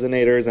has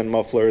resonators and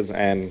mufflers,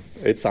 and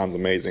it sounds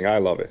amazing. I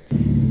love it.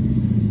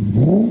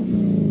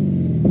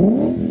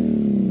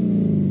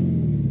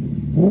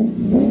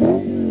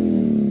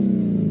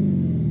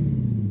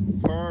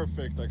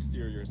 Perfect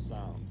exterior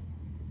sound.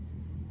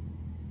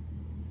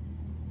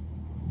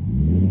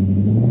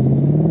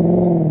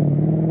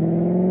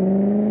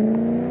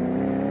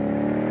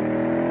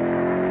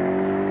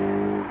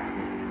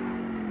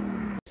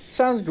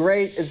 Sounds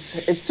great. It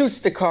suits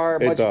the car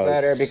much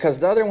better because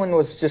the other one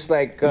was just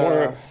hey,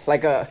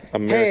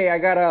 I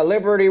got a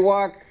Liberty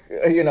Walk.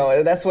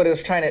 That's what it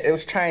was trying to. It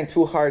was trying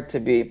too hard to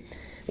be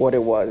what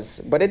it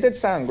was, but it did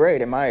sound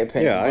great in my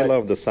opinion. Yeah, I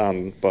love the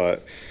sound,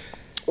 but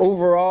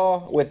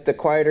overall, with the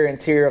quieter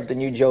interior of the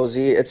new Joe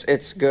Z,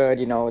 it's good.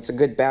 It's a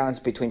good balance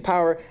between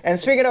power. And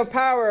speaking of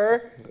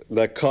power,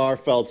 the car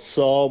felt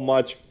so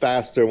much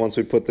faster once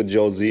we put the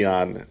Joe Z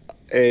on.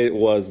 It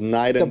was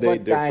night and day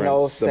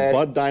difference. The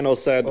Bud Dyno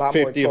said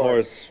 50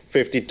 horse,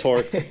 50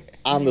 torque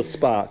on the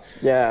spot.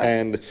 Yeah.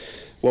 And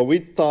what we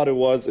thought it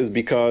was is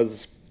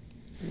because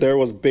there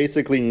was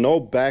basically no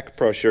back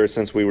pressure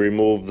since we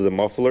removed the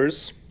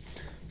mufflers.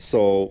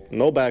 So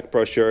no back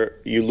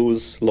pressure, you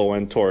lose low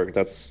end torque.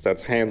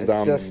 That's hands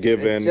down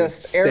given. It's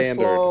just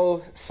standard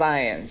airflow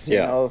science.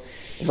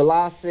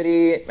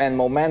 Velocity and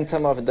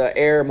momentum of the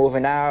air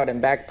moving out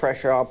and back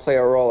pressure all play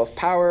a role of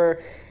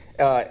power.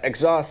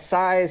 Exhaust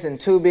size and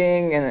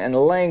tubing and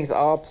length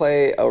all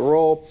play a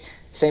role.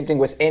 Same thing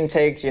with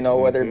intakes,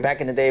 whether back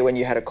in the day when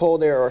you had a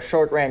cold air or a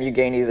short ram, you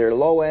gain either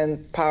low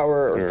end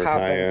power or top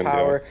end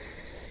power.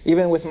 Yeah.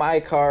 Even with my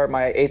car,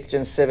 my 8th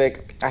gen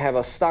Civic, I have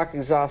a stock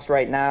exhaust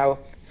right now.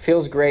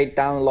 Feels great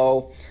down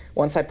low.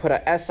 Once I put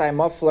a SI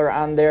muffler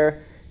on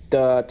there,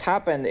 the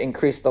top end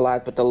increased a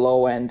lot, but the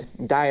low end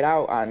died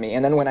out on me.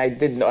 And then when I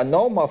did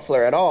no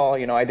muffler at all,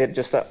 you know, I did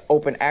just an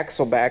open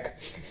axle back,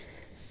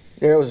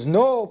 there was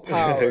no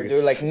power,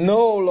 dude, like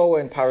no low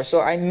end power.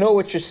 So I know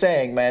what you're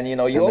saying, man. You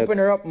know, you open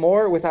her up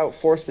more without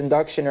forced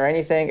induction or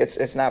anything,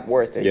 it's not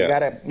worth it.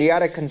 Yeah. You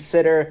gotta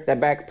consider that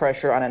back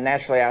pressure on a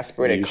naturally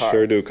aspirated car. You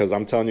sure do, because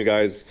I'm telling you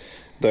guys,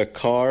 the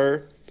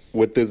car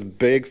with this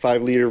big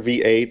 5-liter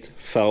V8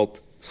 felt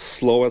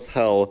slow as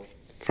hell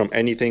from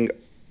anything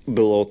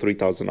below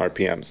 3,000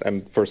 RPMs.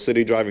 And for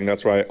city driving,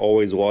 that's where I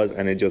always was,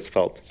 and it just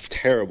felt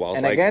terrible.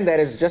 And again, that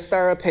is just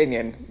our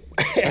opinion.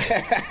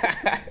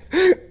 I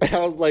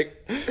was like,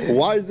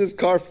 why does this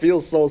car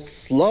feel so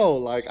slow?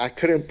 Like, I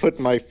couldn't put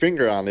my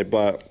finger on it,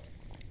 but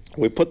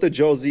we put the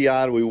Joe Z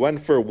on. We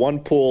went for one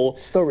pull.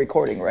 Still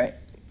recording, right?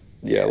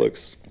 Yeah, it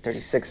looks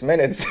 36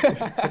 minutes.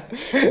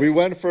 We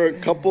went for a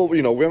couple,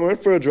 you know, we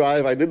went for a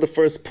drive. I did the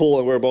first pull,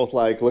 and we were both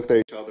like, looked at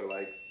each other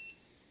like.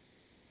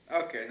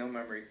 Okay, no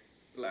memory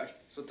left.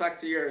 So talk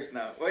to yours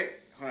now. Wait,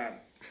 hold on.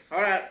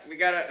 Hold on. We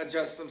gotta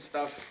adjust some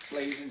stuff,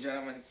 ladies and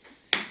gentlemen.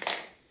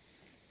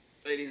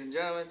 Ladies and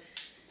gentlemen.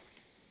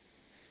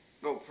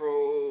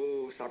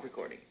 GoPro, stop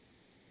recording.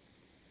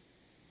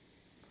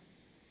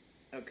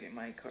 Okay,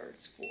 my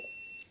card's full.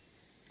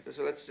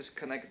 So let's just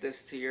connect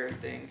this to your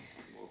thing.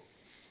 We'll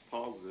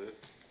pause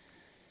it.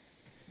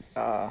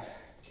 Uh,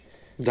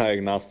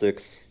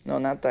 Diagnostics. No,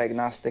 not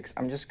diagnostics.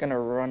 I'm just gonna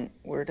run.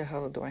 Where the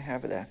hell do I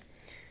have it at?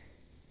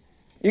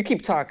 You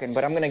keep talking,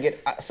 but I'm gonna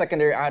get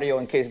secondary audio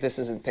in case this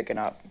isn't picking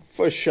up.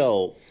 For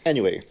sure.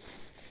 Anyway,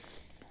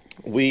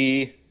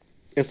 we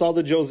installed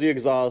the Joe Z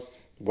exhaust,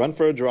 went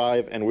for a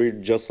drive, and we're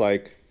just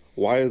like,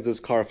 why does this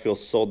car feel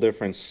so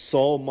different?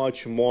 So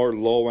much more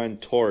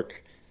low-end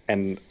torque.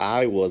 And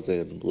I was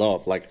in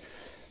love. Like,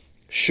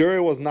 sure,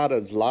 it was not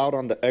as loud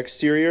on the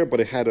exterior, but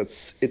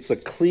it's a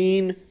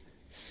clean,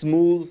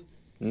 smooth,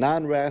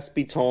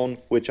 non-raspy tone,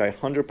 which I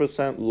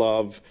 100%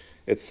 love.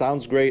 It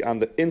sounds great on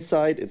the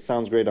inside. It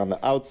sounds great on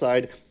the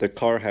outside. The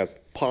car has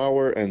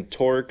power and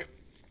torque.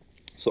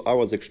 So I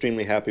was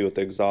extremely happy with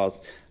the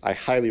exhaust. I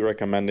highly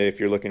recommend it if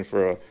you're looking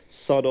for a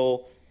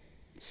subtle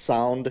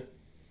sound.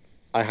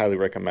 I highly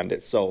recommend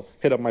it. So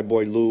hit up my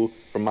boy Lou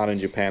from Mountain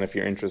Japan if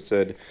you're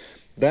interested.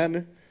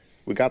 Then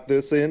we got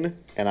this in,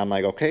 and I'm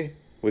like, okay,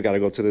 we got to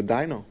go to the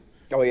dyno.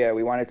 Oh yeah,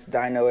 we wanted to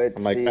dyno it.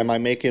 I'm like, am I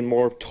making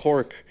more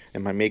torque?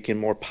 Am I making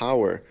more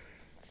power?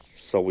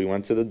 So we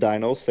went to the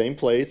dyno, same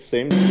place,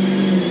 same.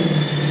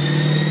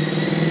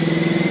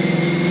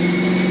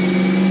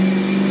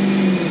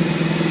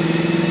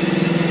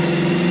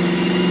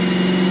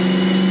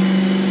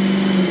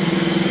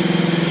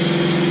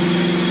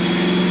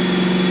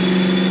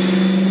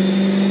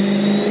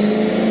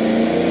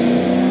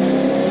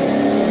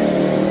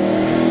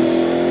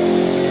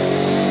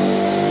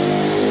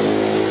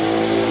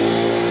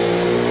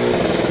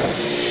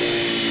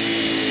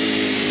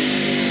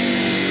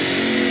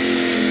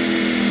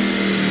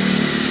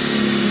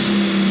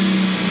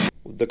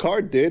 The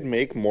car did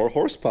make more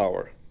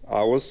horsepower.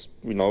 I was,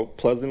 you know,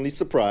 pleasantly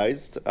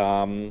surprised.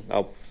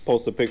 I'll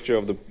post a picture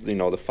of the, you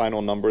know, the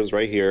final numbers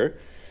right here.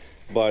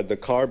 But the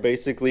car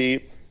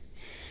basically,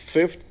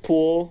 the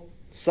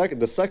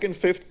second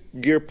fifth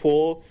gear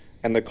pull,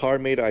 and the car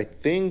made, I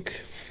think,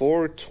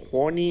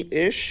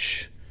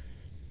 420-ish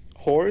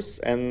horse.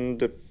 And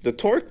the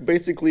torque,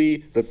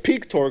 basically, the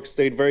peak torque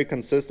stayed very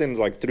consistent. It's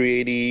like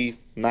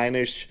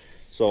 389-ish.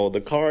 So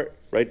the car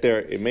right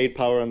there, it made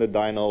power on the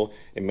dyno,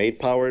 it made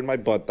power in my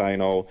butt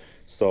dyno.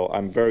 So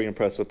I'm very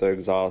impressed with the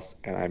exhaust,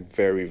 and I'm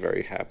very,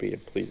 very happy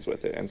and pleased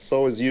with it. And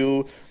so is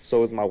you,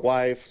 so is my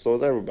wife, so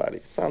is everybody.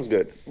 Sounds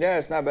good. Yeah,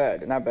 it's not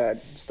bad, not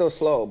bad. Still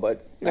slow,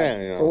 but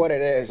yeah, you know, for what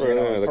it is, you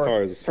know, the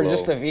car is slow. For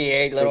just a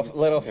V8,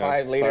 little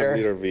 5-liter.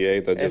 5-liter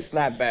V8 that it's just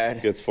not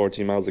bad. Gets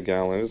 14 miles a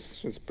gallon.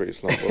 It's pretty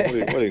slow. What are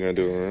you gonna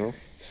do, you know?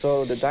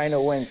 So the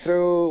dyno went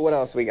through. What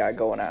else we got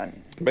going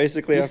on?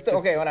 Basically,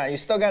 okay, hold on. You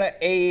still got an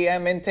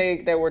AEM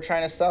intake that we're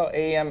trying to sell.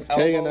 AEM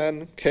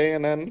elbow.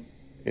 K&N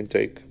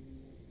intake.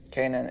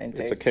 K&N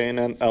intake. It's a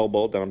K&N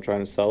elbow that I'm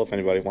trying to sell. If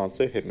anybody wants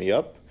it, hit me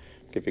up.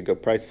 Give you a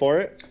good price for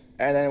it.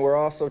 And then we're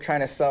also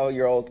trying to sell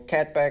your old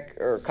catback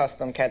or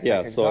custom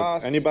catback exhaust. So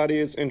if anybody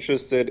is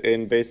interested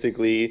in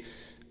basically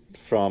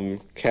from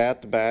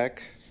catback,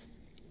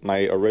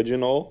 my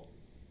original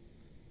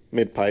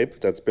mid-pipe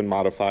that's been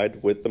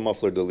modified with the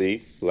muffler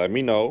delete, let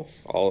me know.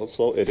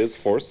 Also, it is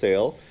for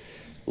sale.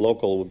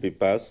 Local would be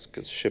best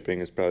because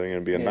shipping is probably going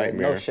to be a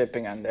nightmare. No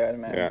shipping on there,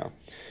 man. Yeah.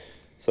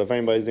 So if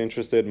anybody's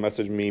interested,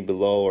 message me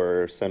below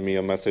or send me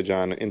a message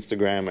on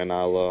Instagram, and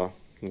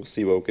we'll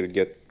see what we could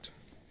get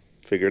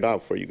figured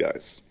out for you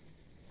guys.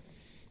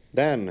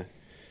 Then,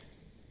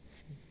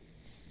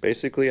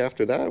 basically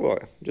after that, well,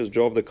 just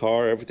drove the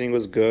car. Everything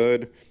was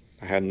good.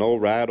 I had no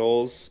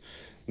rattles.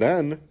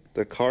 Then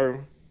the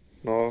car,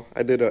 well,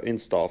 I did an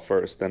install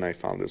first, then I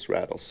found this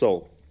rattle.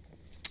 So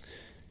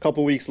a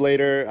couple weeks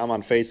later, I'm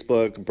on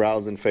Facebook,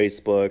 browsing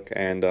Facebook,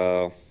 and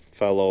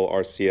fellow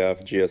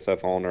RCF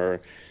GSF owner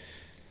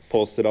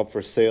posted up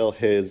for sale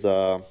his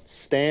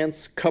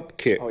Stance Cup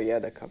Kit. Oh yeah,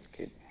 the Cup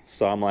Kit.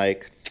 So I'm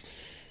like,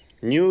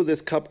 New,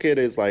 this cup kit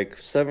is like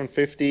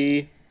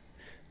 $750.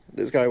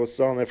 This guy was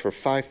selling it for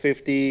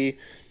 $550.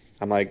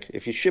 I'm like,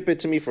 if you ship it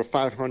to me for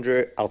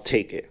 $500, I'll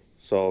take it.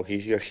 So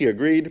he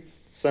agreed.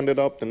 Send it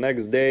up the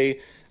next day.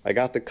 I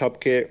got the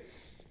cup kit,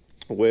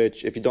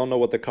 which if you don't know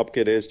what the cup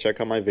kit is, check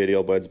out my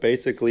video. But it's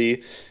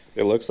basically,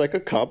 it looks like a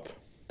cup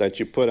that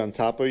you put on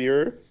top of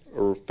your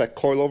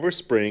coilover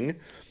spring,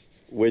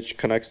 which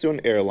connects to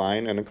an air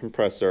line and a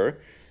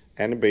compressor.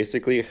 And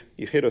basically,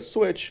 you hit a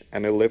switch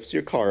and it lifts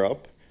your car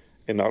up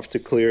enough to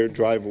clear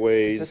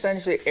driveways. It's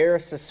essentially air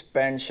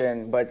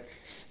suspension, but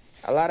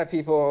a lot of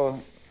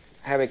people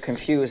have it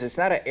confused. It's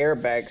not an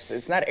airbag.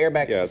 It's not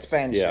airbag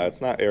suspension. Yeah,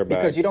 it's not airbag.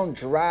 Because you don't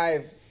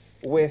drive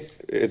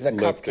with the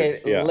cup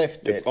kit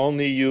lifted. It's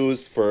only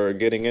used for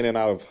getting in and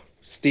out of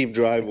steep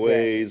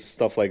driveways,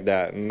 stuff like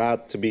that,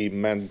 not to be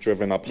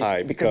driven up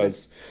high.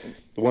 Because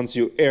once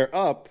you air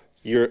up,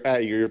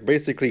 you're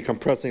basically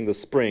compressing the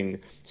spring.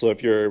 So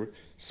if your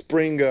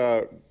spring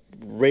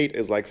rate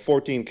is like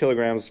 14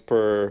 kilograms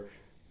per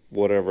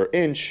whatever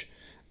inch,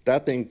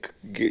 that thing,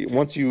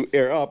 once you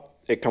air up,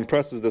 it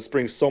compresses the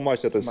spring so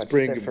much that the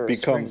spring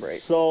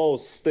becomes so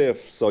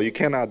stiff, so you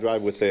cannot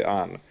drive with it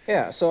on.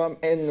 Yeah, so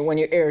and when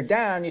you air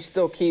down, you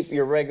still keep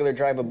your regular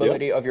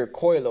drivability of your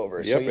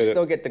coilover, so you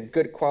still get the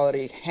good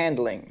quality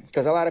handling.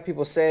 Because a lot of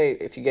people say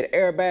if you get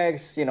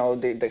airbags, you know,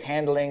 the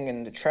handling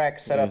and the track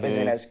setup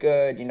isn't as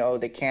good, you know,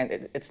 they can't,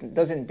 it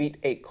doesn't beat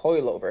a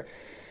coilover.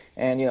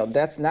 And, you know,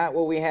 that's not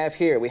what we have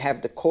here. We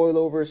have the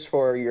coilovers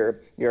for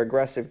your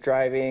aggressive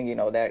driving, you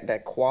know,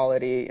 that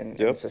quality and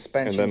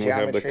suspension geometry. And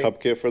then we have the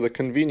cup kit for the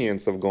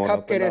convenience of going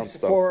up and down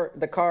stuff. Cup kit is for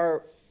the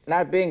car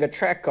not being a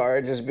track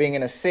car, just being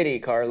in a city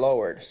car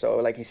lowered. So,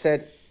 like you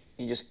said,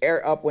 you just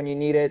air up when you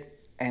need it.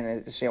 And,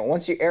 it's, you know,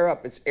 once you air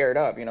up, it's aired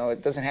up. You know,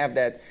 it doesn't have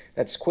that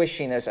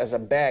squishiness as a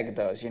bag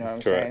does, you know what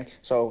I'm saying?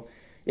 So,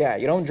 yeah,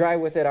 you don't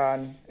drive with it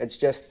on. It's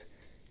just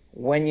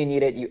when you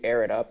need it, you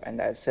air it up, and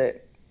that's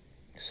it.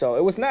 So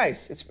it was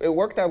nice. It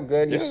worked out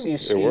good. Yeah,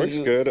 it works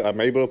good. I'm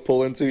able to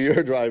pull into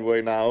your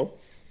driveway now.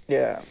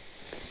 Yeah,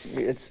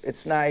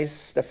 it's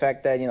nice. The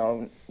fact that, you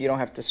know, you don't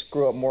have to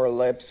screw up more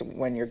lips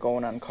when you're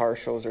going on car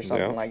shows or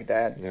something like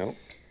that. Yeah.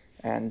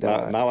 And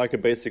now I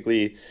could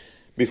basically,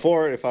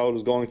 before if I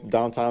was going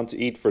downtown to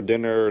eat for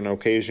dinner or an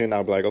occasion,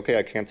 I'd be like, okay,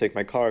 I can't take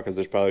my car because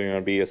there's probably going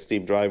to be a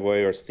steep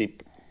driveway or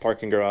steep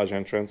parking garage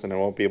entrance and I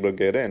won't be able to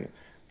get in.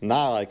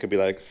 Now I could be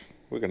like,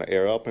 we're going to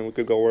air up and we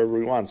could go wherever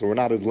we want. So we're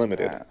not as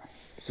limited.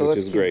 So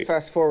let's keep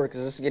fast forward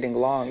because this is getting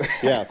long.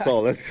 Yeah, so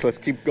let's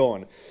keep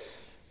going.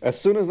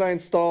 As soon as I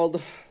installed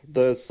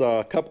this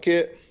cup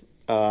kit,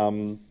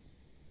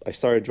 I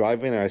started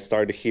driving and I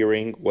started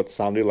hearing what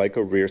sounded like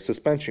a rear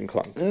suspension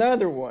clunk.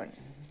 Another one.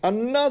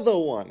 Another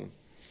one.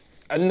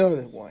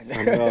 Another one.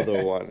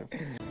 Another one.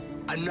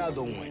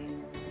 Another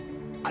one.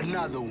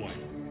 Another one.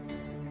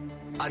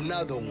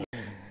 Another one.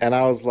 And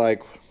I was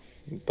like,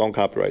 don't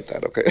copyright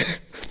that, okay?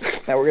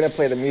 Now we're gonna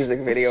play the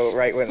music video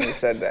right when we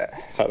said that.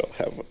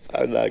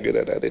 I'm not good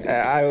at editing.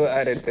 I will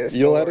edit this.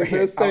 You'll edit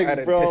this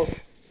thing, bro.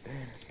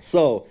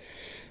 So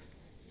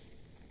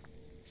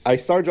I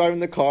start driving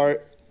the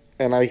car,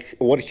 and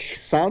what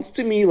sounds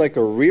to me like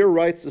a rear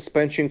right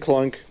suspension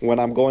clunk when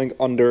I'm going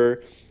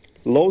under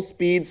low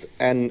speeds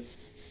and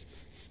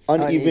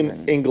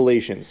uneven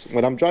angulations.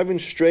 When I'm driving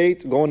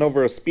straight, going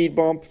over a speed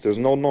bump, there's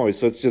no noise.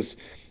 So it's just,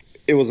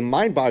 it was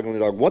mind-boggling.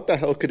 Like, what the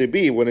hell could it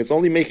be when it's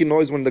only making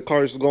noise when the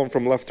car is going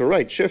from left to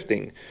right,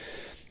 shifting?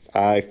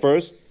 I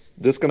first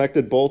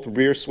disconnected both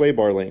rear sway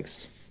bar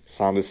links.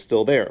 Sound is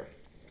still there.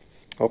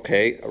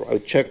 Okay, I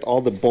checked all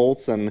the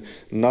bolts and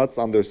nuts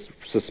on the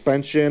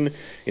suspension,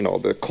 you know,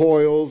 the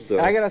coils.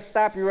 I gotta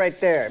stop you right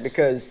there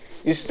because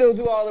you still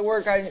do all the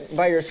work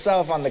by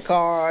yourself on the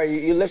car.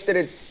 You lifted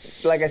it,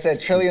 like I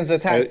said, trillions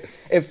of times.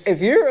 If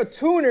you're a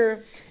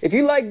tuner, if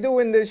you like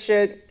doing this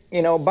shit,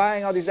 you know,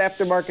 buying all these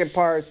aftermarket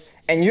parts,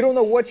 and you don't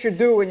know what you're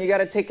doing, you got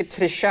to take it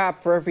to the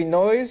shop for every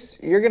noise,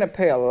 you're going to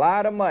pay a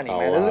lot of money,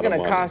 man. This is going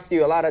to cost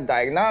you a lot of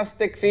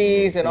diagnostic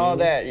fees and all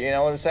that, you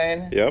know what I'm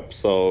saying? Yep,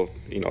 so,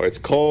 you know, it's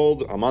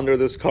cold, I'm under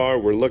this car,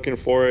 we're looking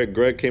for it.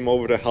 Greg came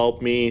over to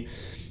help me.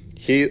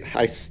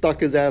 I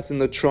stuck his ass in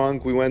the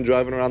trunk. We went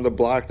driving around the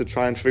block to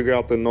try and figure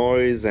out the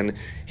noise, and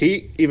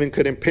he even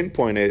couldn't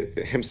pinpoint it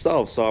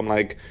himself. So I'm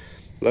like,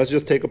 let's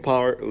take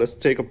apart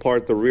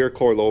the rear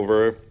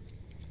coilover.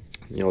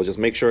 You know, just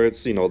make sure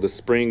it's, you know, the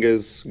spring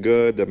is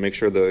good, to make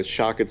sure the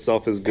shock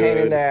itself is good.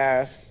 Pain in the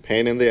ass.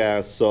 Pain in the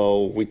ass.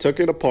 So we took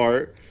it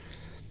apart,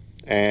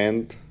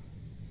 and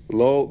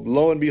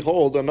lo and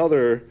behold,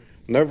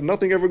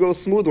 nothing ever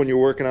goes smooth when you're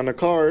working on a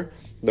car.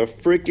 The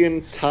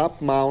freaking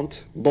top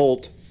mount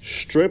bolt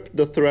stripped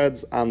the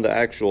threads on the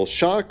actual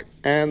shock,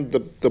 and the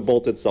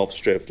bolt itself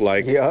stripped.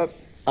 Like,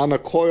 on a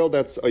coil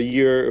that's a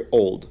year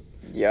old.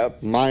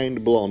 Yep.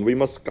 Mind blown. We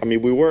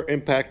were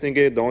impacting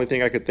it. The only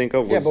thing I could think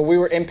of was... Yeah, but we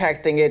were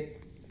impacting it,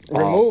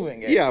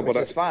 removing it, which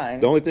is fine.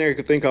 The only thing I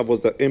could think of was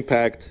the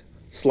impact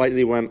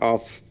slightly went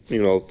off,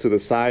 you know, to the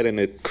side and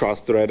it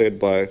cross-threaded,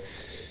 but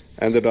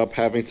Ended up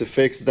having to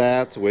fix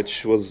that,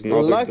 which was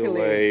another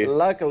delay.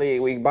 Luckily,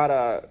 we bought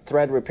a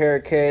thread repair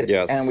kit,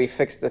 Yes. and we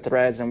fixed the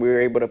threads, and we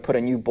were able to put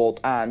a new bolt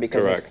on.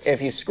 Because Correct.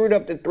 if you screwed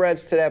up the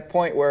threads to that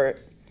point where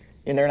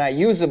they're not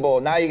usable,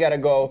 now you got to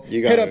go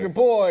hit up your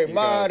boy,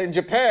 Mod in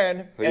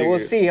Japan, and we'll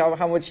see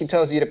how much he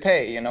tells you to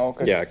pay, you know?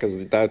 Yeah, because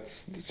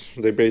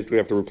they basically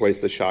have to replace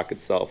the shock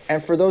itself.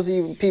 And for those of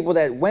you people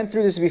that went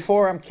through this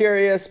before, I'm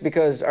curious,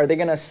 because are they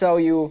going to sell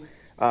you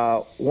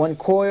one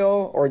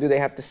coil, or do they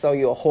have to sell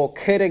you a whole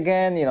kit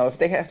again? You know, if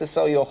they have to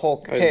sell you a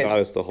whole kit,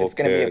 it's going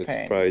to be a pain.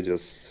 It's probably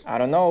just... I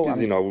don't know. Because,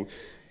 you know,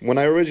 when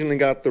I originally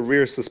got the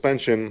rear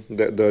suspension,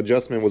 the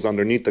adjustment was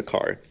underneath the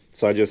car.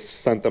 So I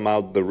just sent them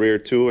out the rear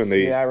too, and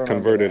they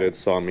converted it.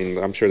 So, I mean,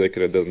 I'm sure they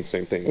could have done the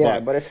same thing.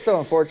 Yeah, but it's still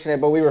unfortunate,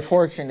 but we were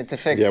fortunate to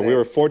fix it. Yeah, we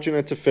were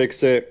fortunate to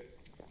fix it.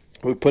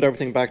 We put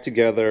everything back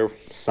together.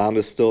 Sound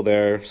is still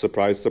there.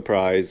 Surprise,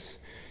 surprise.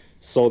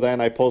 So then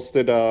I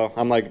posted, I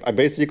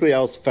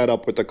was fed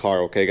up with the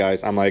car, okay,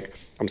 guys? I'm like,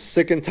 I'm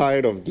sick and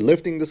tired of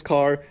lifting this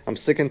car. I'm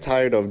sick and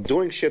tired of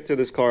doing shit to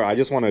this car. I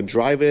just want to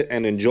drive it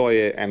and enjoy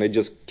it. And it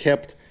just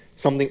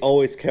something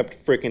always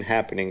kept freaking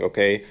happening,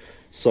 okay?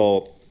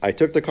 So I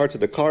took the car to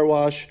the car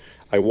wash.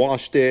 I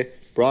washed it,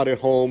 brought it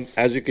home.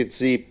 As you can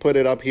see, put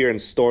it up here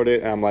and stored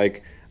it. And I'm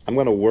like, I'm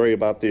going to worry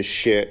about this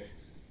shit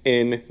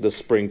in the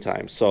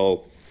springtime.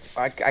 So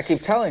I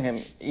keep telling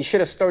him, you should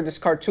have stored this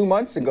car 2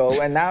 months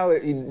ago, and now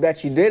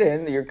that you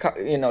didn't, you're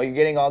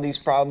getting all these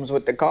problems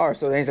with the car.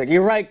 So then he's like,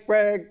 you're right,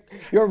 Greg,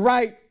 you're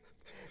right.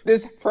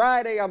 This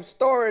Friday, I'm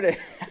storing it.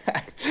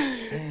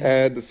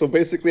 And so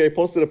basically, I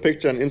posted a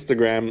picture on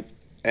Instagram,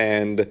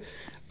 and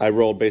I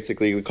wrote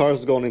basically, the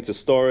car's going into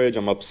storage,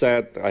 I'm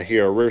upset, I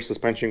hear a rear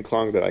suspension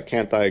clunk that I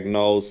can't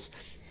diagnose.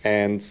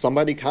 And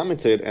somebody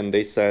commented, and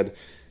they said,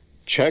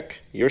 check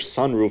your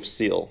sunroof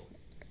seal.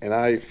 And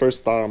I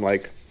first thought, I'm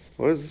like,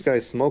 what is this guy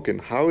smoking?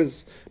 How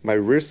is my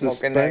rear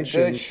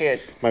suspension?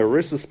 My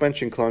rear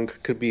suspension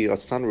clunk could be a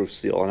sunroof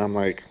seal, and I'm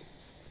like,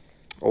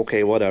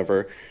 okay,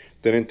 whatever.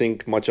 Didn't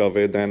think much of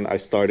it. Then I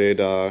started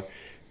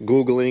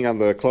Googling on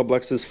the Club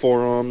Lexus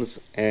forums,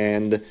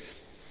 and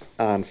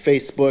on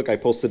Facebook I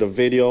posted a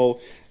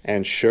video,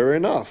 and sure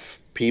enough,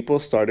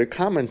 people started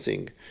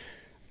commenting.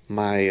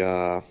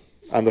 On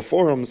the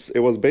forums, it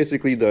was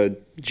basically the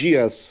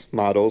GS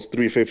models,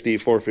 350,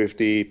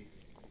 450.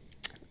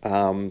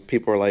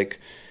 People are like,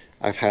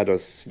 I've had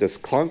this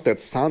clunk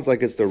that sounds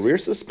like it's the rear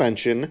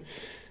suspension.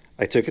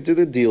 I took it to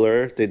the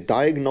dealer. They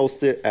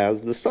diagnosed it as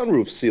the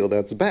sunroof seal.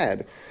 That's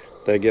bad.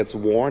 That gets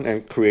worn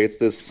and creates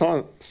this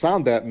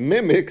sound that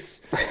mimics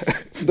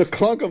the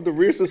clunk of the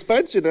rear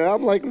suspension. And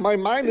I'm like, my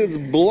mind is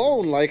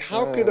blown. Like,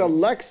 how could a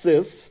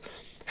Lexus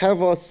have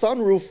a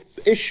sunroof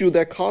issue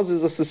that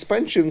causes a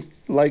suspension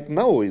like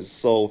noise?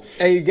 So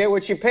hey, you get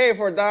what you pay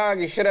for, dog.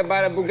 You should have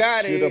bought a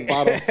Bugatti. Should have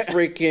bought a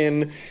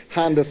freaking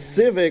Honda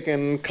Civic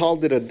and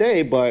called it a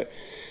day. But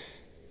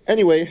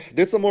anyway,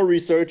 did some more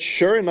research.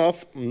 Sure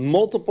enough,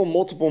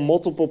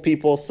 multiple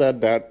people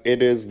said that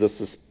it is the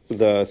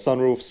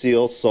sunroof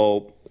seal.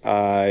 So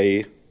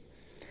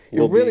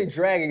You're really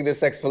dragging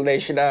this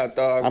explanation out,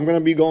 dog. I'm going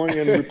to be going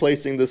and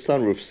replacing the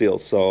sunroof seal,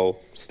 so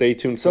stay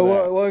tuned for that.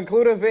 So we'll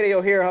include a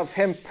video here of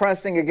him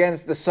pressing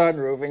against the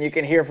sunroof, and you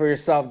can hear for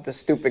yourself the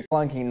stupid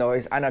clunking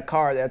noise on a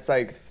car that's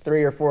like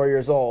 3 or 4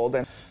 years old.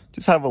 And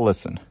just have a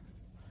listen.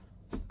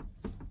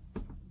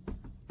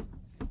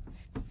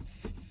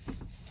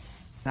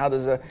 how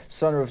does a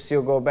sunroof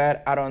seal go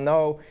bad? I don't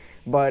know,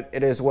 but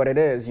it is what it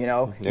is, you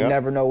know? Yep. You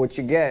never know what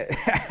you get.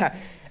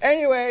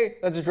 Anyway,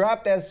 let's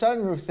drop that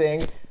sunroof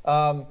thing.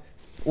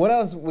 What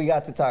else we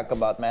got to talk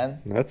about, man?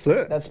 That's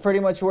it. That's pretty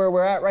much where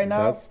we're at right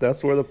now?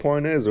 That's where the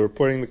point is. We're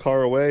putting the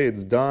car away.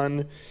 It's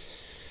done.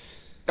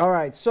 All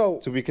right, so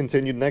to be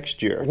continued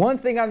next year. One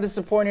thing I'm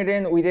disappointed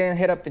in, we didn't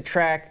hit up the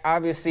track.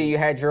 Obviously, you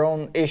had your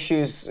own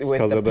issues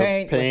with the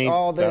paint, with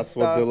all this that's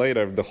stuff. What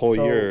delayed the whole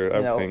year.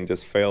 Everything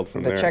just failed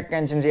from there. The check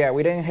engines, yeah,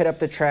 we didn't hit up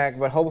the track,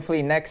 but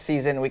hopefully next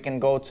season we can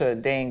go to a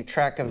dang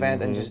track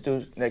event and just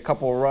do a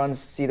couple of runs,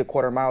 see the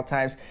quarter-mile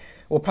times.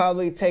 We'll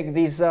probably take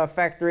these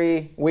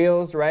factory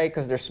wheels, right?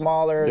 Because they're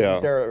smaller,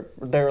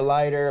 they're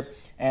lighter,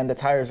 and the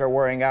tires are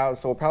wearing out.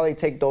 So we'll probably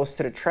take those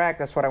to the track.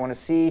 That's what I want to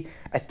see.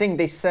 I think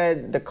they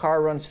said the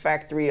car runs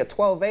factory a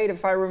 12.8,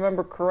 if I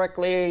remember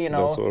correctly. You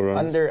know,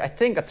 I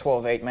think a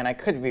 12.8, man. I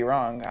could be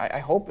wrong. I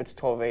hope it's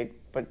 12.8,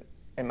 but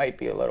it might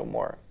be a little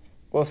more.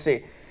 We'll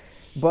see.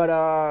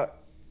 But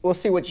we'll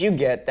see what you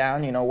get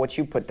down. You know, what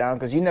you put down,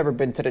 because you've never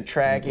been to the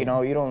track. You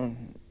know,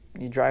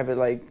 you drive it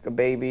like a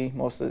baby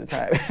most of the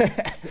time.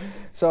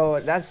 So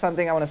that's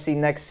something I want to see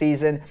next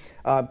season.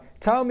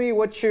 Tell me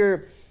what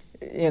your,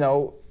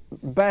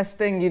 best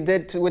thing you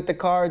did with the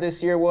car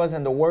this year was,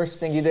 and the worst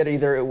thing you did,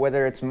 either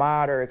whether it's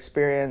mod or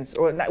experience,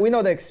 or we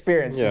know the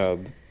experience. Yeah.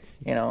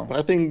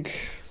 I think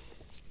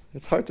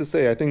it's hard to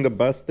say. I think the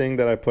best thing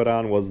that I put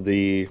on was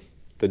the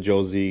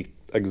Josie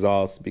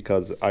exhaust,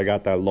 because I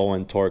got that low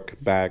end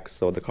torque back,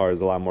 so the car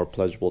is a lot more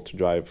pleasurable to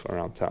drive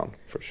around town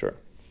for sure.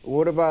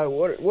 What about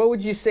what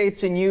would you say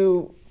to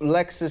new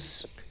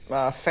Lexus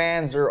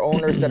fans or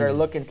owners that are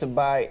looking to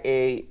buy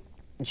a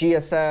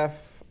GSF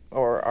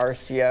or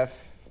RCF.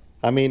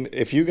 I mean,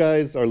 if you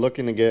guys are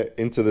looking to get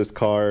into this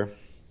car,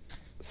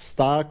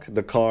 stock,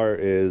 the car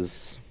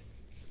is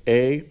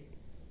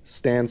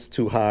stands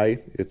too high.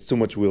 It's too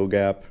much wheel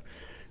gap.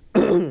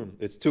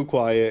 It's too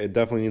quiet. It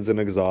definitely needs an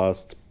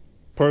exhaust.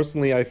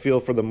 Personally, I feel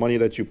for the money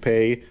that you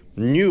pay,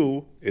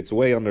 new, it's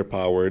way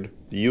underpowered.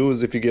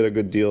 Used, if you get a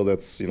good deal,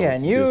 that's, you know. Yeah,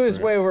 new is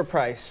way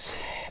overpriced.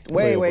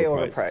 Way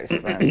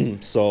overpriced,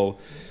 man. So,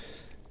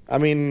 I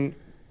mean,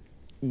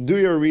 do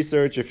your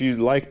research. If you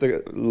like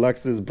the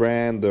Lexus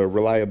brand, the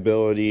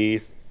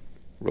reliability.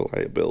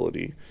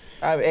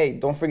 Hey,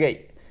 don't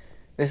forget,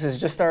 this is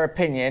just our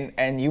opinion,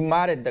 and you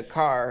modded the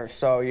car,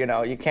 so, you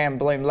know, you can't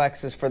blame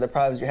Lexus for the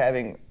problems you're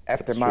having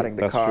after modding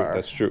the car.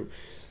 That's true.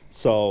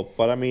 So,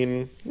 but I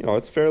mean, you know,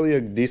 it's fairly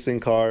a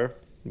decent car,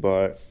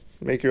 but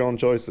make your own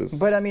choices.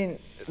 But I mean,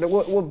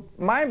 what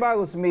mind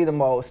boggles me the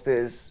most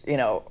is, you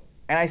know,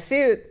 and I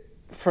see it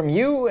from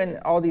you and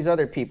all these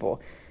other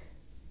people,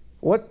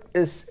 what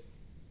is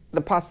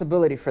the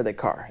possibility for the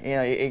car? You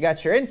know, you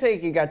got your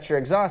intake, you got your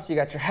exhaust, you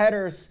got your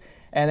headers,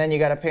 and then you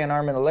got to pay an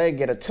arm and a leg,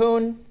 get a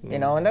tune, you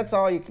know, and that's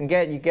all you can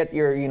get. You get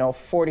your, you know,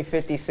 40,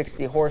 50,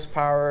 60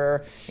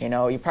 horsepower, you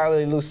know, you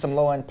probably lose some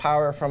low-end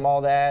power from all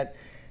that,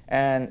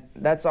 and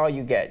that's all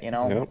you get, you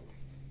know. Yep.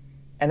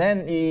 And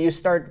then you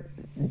start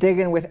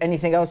digging with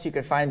anything else you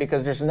could find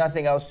because there's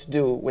nothing else to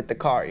do with the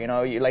car, you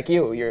know. You're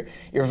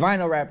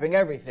vinyl wrapping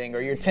everything,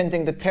 or you're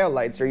tinting the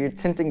taillights, or you're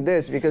tinting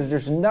this, because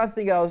there's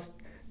nothing else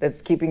that's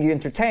keeping you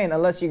entertained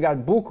unless you got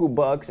buku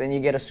bucks and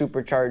you get a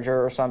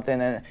supercharger or something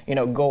and, you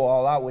know, go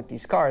all out with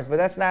these cars. But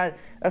that's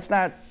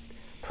not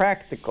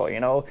practical,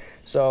 you know.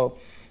 So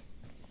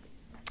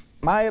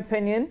my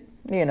opinion,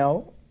 you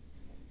know,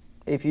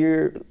 if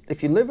you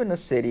live in a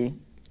city,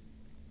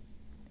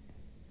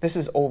 this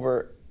is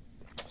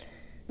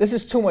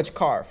too much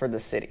car for the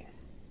city.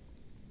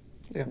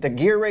 Yeah. The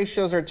gear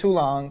ratios are too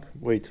long.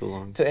 Way too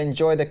long. To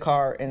enjoy the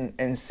car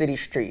in city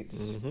streets.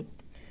 Mm-hmm.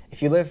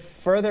 If you live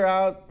further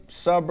out,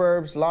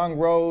 suburbs, long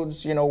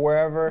roads, you know,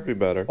 wherever, be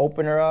better.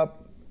 Open her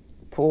up,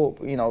 pull,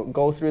 you know,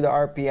 go through the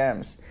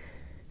RPMs.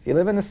 If you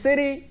live in the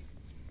city,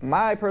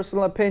 my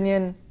personal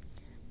opinion,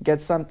 get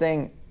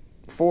something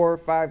 4,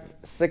 5,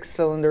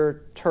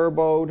 6-cylinder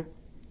turboed,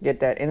 get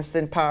that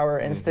instant power,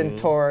 instant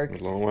torque,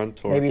 low-end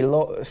torque, maybe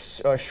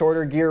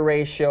shorter gear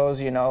ratios,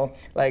 you know,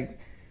 like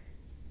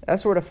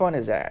that's where the fun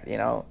is at, you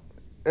know.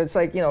 It's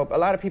like, you know, a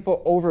lot of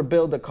people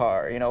overbuild the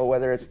car, you know,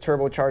 whether it's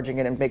turbocharging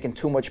it and making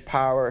too much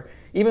power.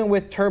 Even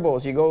with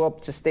turbos, you go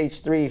up to stage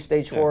 3,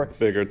 stage 4.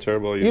 Bigger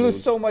turbo. You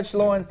lose so much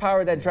low-end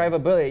power, that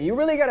drivability. You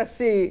really got to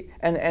see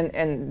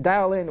and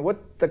dial in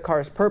what the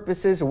car's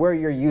purpose is, where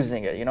you're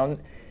using it, you know.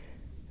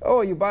 Oh,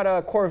 you bought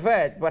a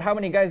Corvette, but how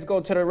many guys go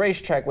to the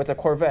racetrack with a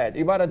Corvette?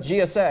 You bought a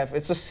GSF,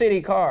 it's a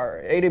city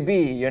car, A to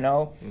B, you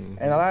know.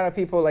 And a lot of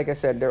people, like I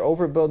said, they're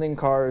overbuilding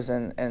cars,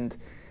 and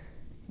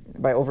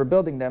by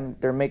overbuilding them,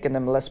 they're making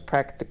them less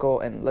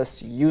practical and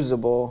less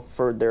usable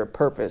for their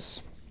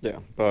purpose. Yeah,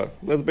 but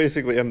let's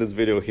basically end this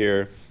video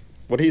here.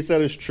 What he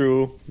said is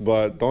true,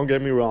 but don't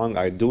get me wrong,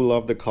 I do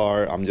love the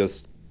car. I'm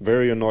just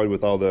very annoyed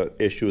with all the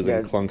issues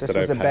and clunks that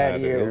I've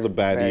had. It was a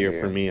bad year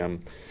for me.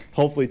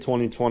 Hopefully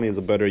 2020 is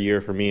a better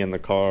year for me in the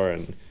car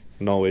and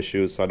no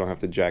issues, so I don't have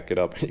to jack it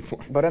up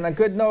anymore. But on a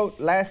good note,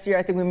 last year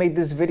I think we made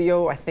this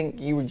video. I think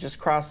you were just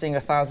crossing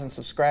 1,000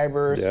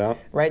 subscribers. Yeah.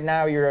 Right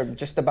now you're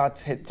just about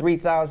to hit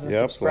 3,000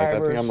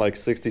 subscribers. I think I'm like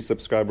 60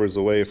 subscribers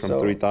away from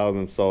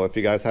 3,000. So if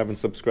you guys haven't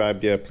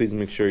subscribed yet, please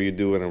make sure you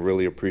do, and I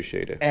really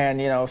appreciate it. And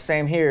you know,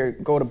 same here.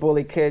 Go to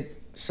BULLI Kit.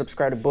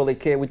 Subscribe to BULLI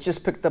Kit. We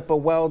just picked up a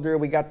welder.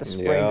 We got the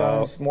spray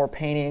guns, more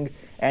painting.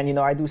 And, you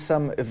know, I do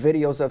some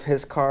videos of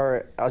his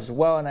car as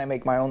well, and I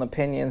make my own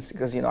opinions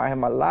because, you know, I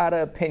have a lot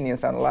of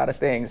opinions on a lot of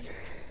things.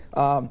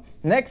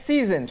 Next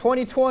season,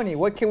 2020,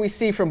 what can we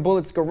see from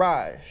Bullet's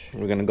garage?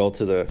 We're going to go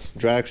to the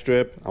drag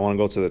strip. I want to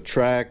go to the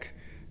track,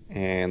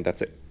 and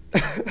that's it.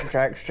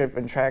 Drag strip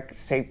and track,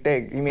 same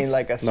thing. You mean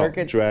like a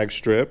circuit? No, drag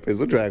strip is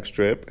a drag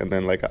strip, and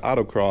then like an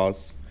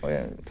autocross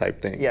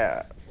type thing.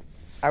 Yeah.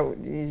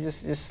 You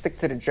just stick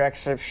to the drag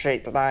strip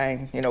straight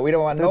line. You know, we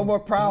don't want no more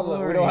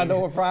problems. We don't want no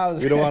more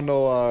problems. We don't want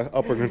no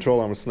upper control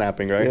arm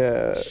snapping, right?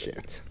 Yeah.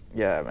 Shit.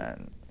 Yeah,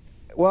 man.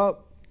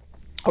 Well,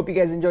 hope you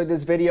guys enjoyed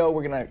this video.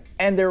 We're going to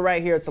end it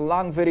right here. It's a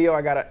long video.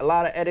 I got a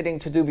lot of editing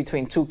to do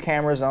between 2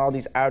 cameras and all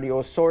these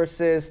audio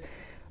sources.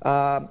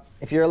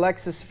 If you're a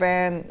Lexus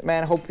fan,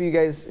 man, hope you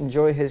guys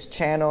enjoy his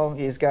channel.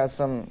 He's got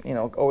some, you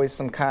know, always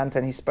some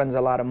content. He spends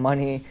a lot of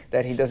money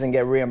that he doesn't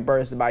get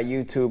reimbursed by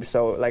YouTube.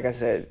 So, like I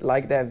said,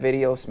 like that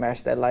video,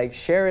 smash that like,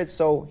 share it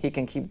so he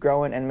can keep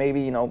growing and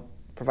maybe, you know,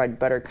 provide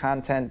better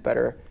content,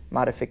 better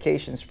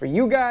modifications for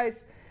you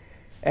guys.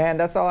 And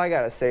that's all I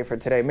got to say for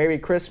today. Merry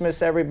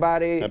Christmas,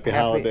 everybody. Happy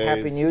holidays.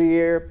 Happy New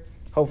Year.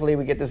 Hopefully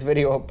we get this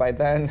video up by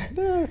then.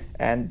 Yeah.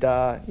 And,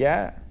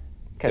 yeah,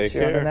 catch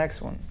you on the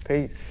next one.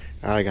 Peace.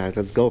 All right, guys,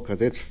 let's go because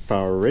it's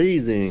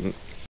freezing.